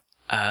game.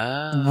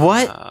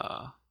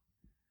 What?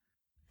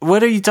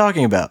 What are you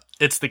talking about?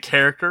 It's the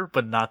character,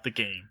 but not the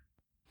game.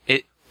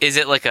 Is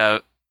it like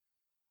a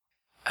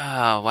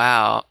Oh,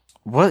 wow.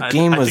 What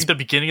game I was? think the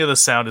beginning of the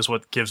sound is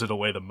what gives it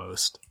away the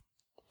most.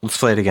 Let's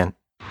play it again.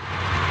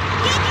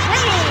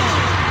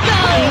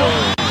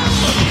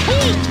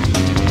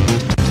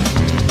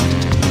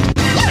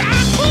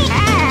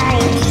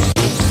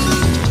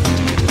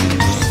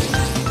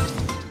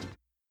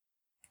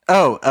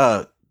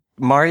 Oh,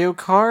 Mario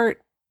Kart?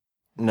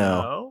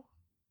 No. No?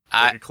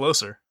 I Get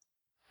closer.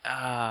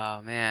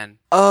 Oh man.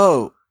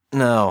 Oh,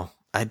 no.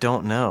 I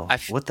don't know.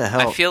 What the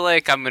hell? I feel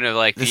like I'm gonna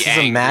This be is a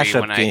angry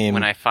mashup game.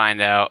 when I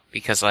find out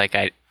because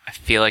I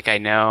feel like I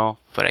know,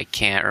 but I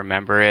can't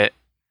remember it.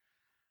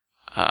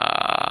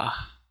 I'll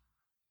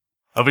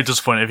be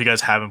disappointed if you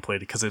guys haven't played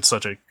it because it's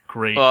such a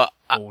great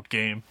old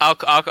game.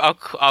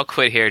 I'll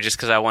quit here just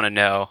because I want to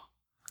know.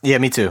 Yeah,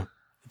 me too.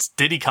 It's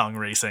Diddy Kong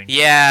Racing.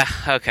 Yeah.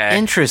 Okay.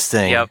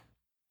 Interesting. Yep.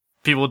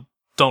 People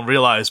don't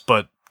realize,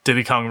 but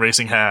Diddy Kong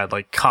Racing had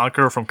like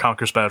Conker from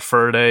Conker's Bad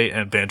Fur Day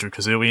and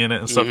Banjo-Kazooie in it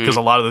and stuff because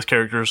a lot of those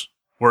characters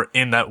were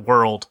in that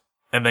world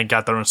and then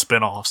got their own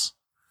spin-offs.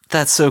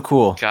 That's so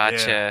cool.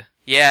 Gotcha.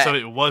 Yeah. So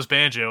it was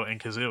Banjo and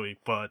Kazooie,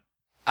 but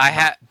I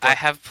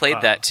have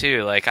played that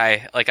too. Like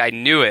I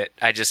knew it.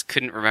 I just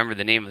couldn't remember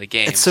the name of the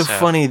game. It's so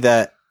funny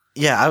that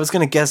I was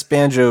gonna guess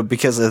Banjo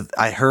because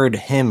I heard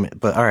him,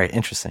 but all right,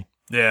 interesting.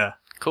 yeah,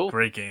 Cool.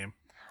 great game.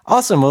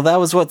 Awesome. Well, that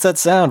was What's That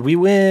Sound. We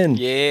win.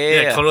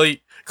 Yeah.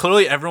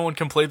 Clearly everyone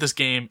can play this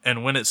game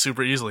and win it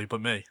super easily,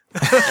 but me.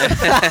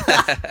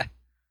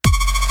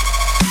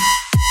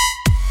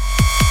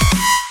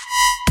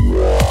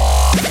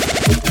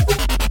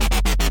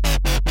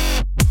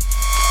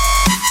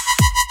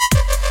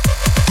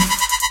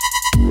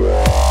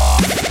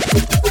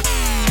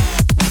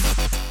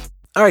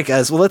 All right,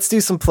 guys. Well, let's do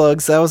some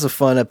plugs. That was a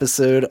fun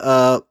episode.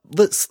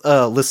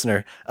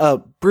 Listener,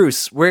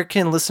 Bruce, where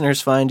can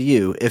listeners find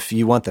you if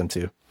you want them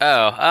to?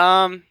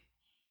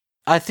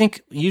 I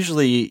think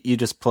usually you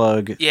just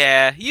plug.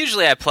 Yeah,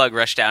 usually I plug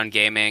Rushdown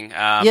Gaming.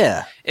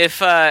 Yeah. If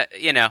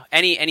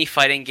any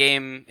fighting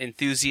game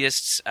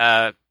enthusiasts,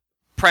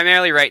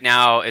 primarily right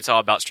now, it's all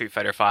about Street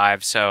Fighter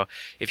V. So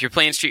if you're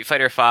playing Street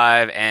Fighter V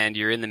and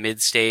you're in the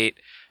mid-state,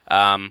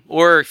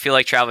 or feel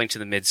like traveling to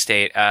the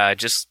mid-state,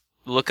 just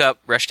look up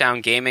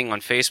Rushdown Gaming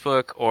on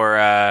Facebook,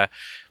 or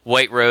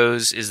White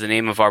Rose is the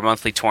name of our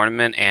monthly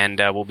tournament, and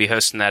we'll be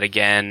hosting that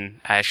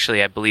again.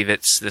 Actually, I believe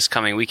it's this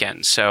coming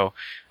weekend. So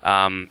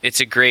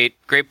it's a great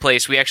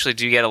place. We actually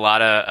do get a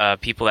lot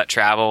of people that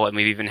travel, and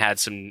we've even had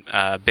some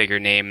bigger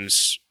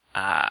names.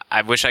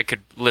 I wish I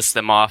could list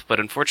them off,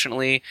 but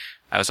unfortunately,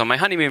 I was on my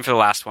honeymoon for the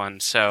last one,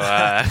 so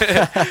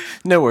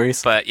no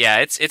worries. But yeah,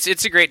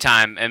 it's a great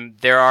time, and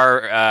there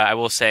are I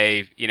will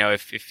say,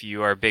 if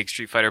you are a big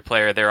Street Fighter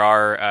player, there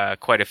are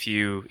quite a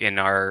few in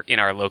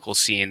our local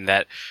scene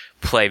that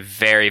play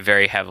very,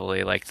 very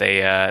heavily. Like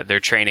they're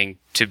training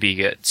to be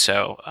good,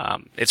 so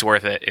it's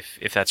worth it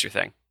if that's your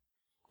thing.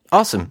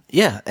 Awesome,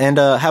 yeah. And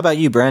how about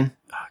you, Bren?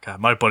 Oh, God,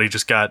 my buddy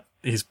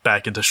he's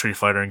back into Street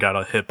Fighter and got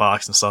a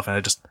hitbox and stuff,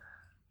 and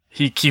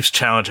he keeps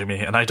challenging me,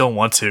 and I don't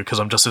want to because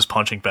I'm just his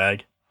punching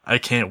bag. I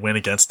can't win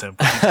against him,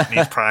 but he just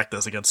needs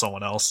practice against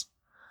someone else.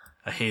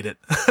 I hate it.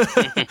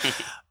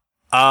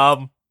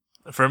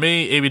 For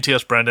me,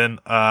 ABTS Brendan,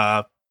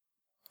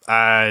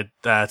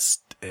 that's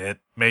it.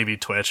 Maybe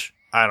Twitch.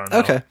 I don't know.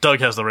 Okay.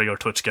 Doug has the regular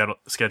Twitch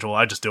schedule.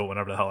 I just do it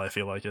whenever the hell I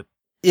feel like it.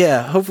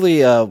 Yeah,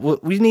 hopefully,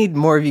 we need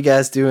more of you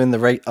guys doing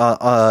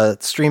the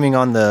streaming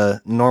on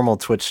the normal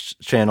Twitch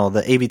channel,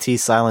 the ABT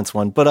Silence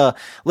one. But,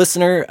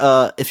 listener,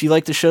 if you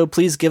like the show,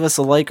 please give us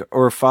a like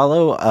or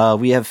follow.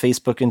 We have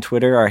Facebook and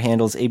Twitter. Our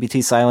handle's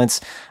ABT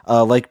Silence.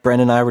 Like Bren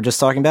and I were just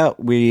talking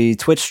about, we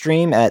Twitch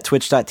stream at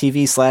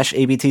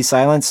twitch.tv/ABT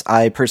Silence.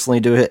 I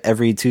personally do it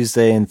every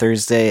Tuesday and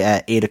Thursday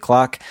at 8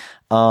 o'clock,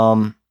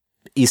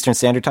 Eastern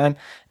Standard Time.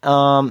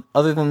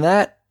 Other than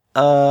that,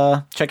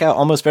 check out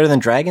Almost Better Than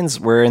Dragons.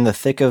 We're in the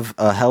thick of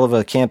a hell of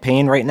a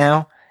campaign right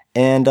now.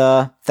 And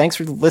thanks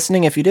for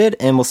listening if you did,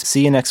 and we'll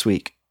see you next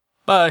week.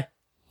 Bye.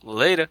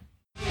 Later.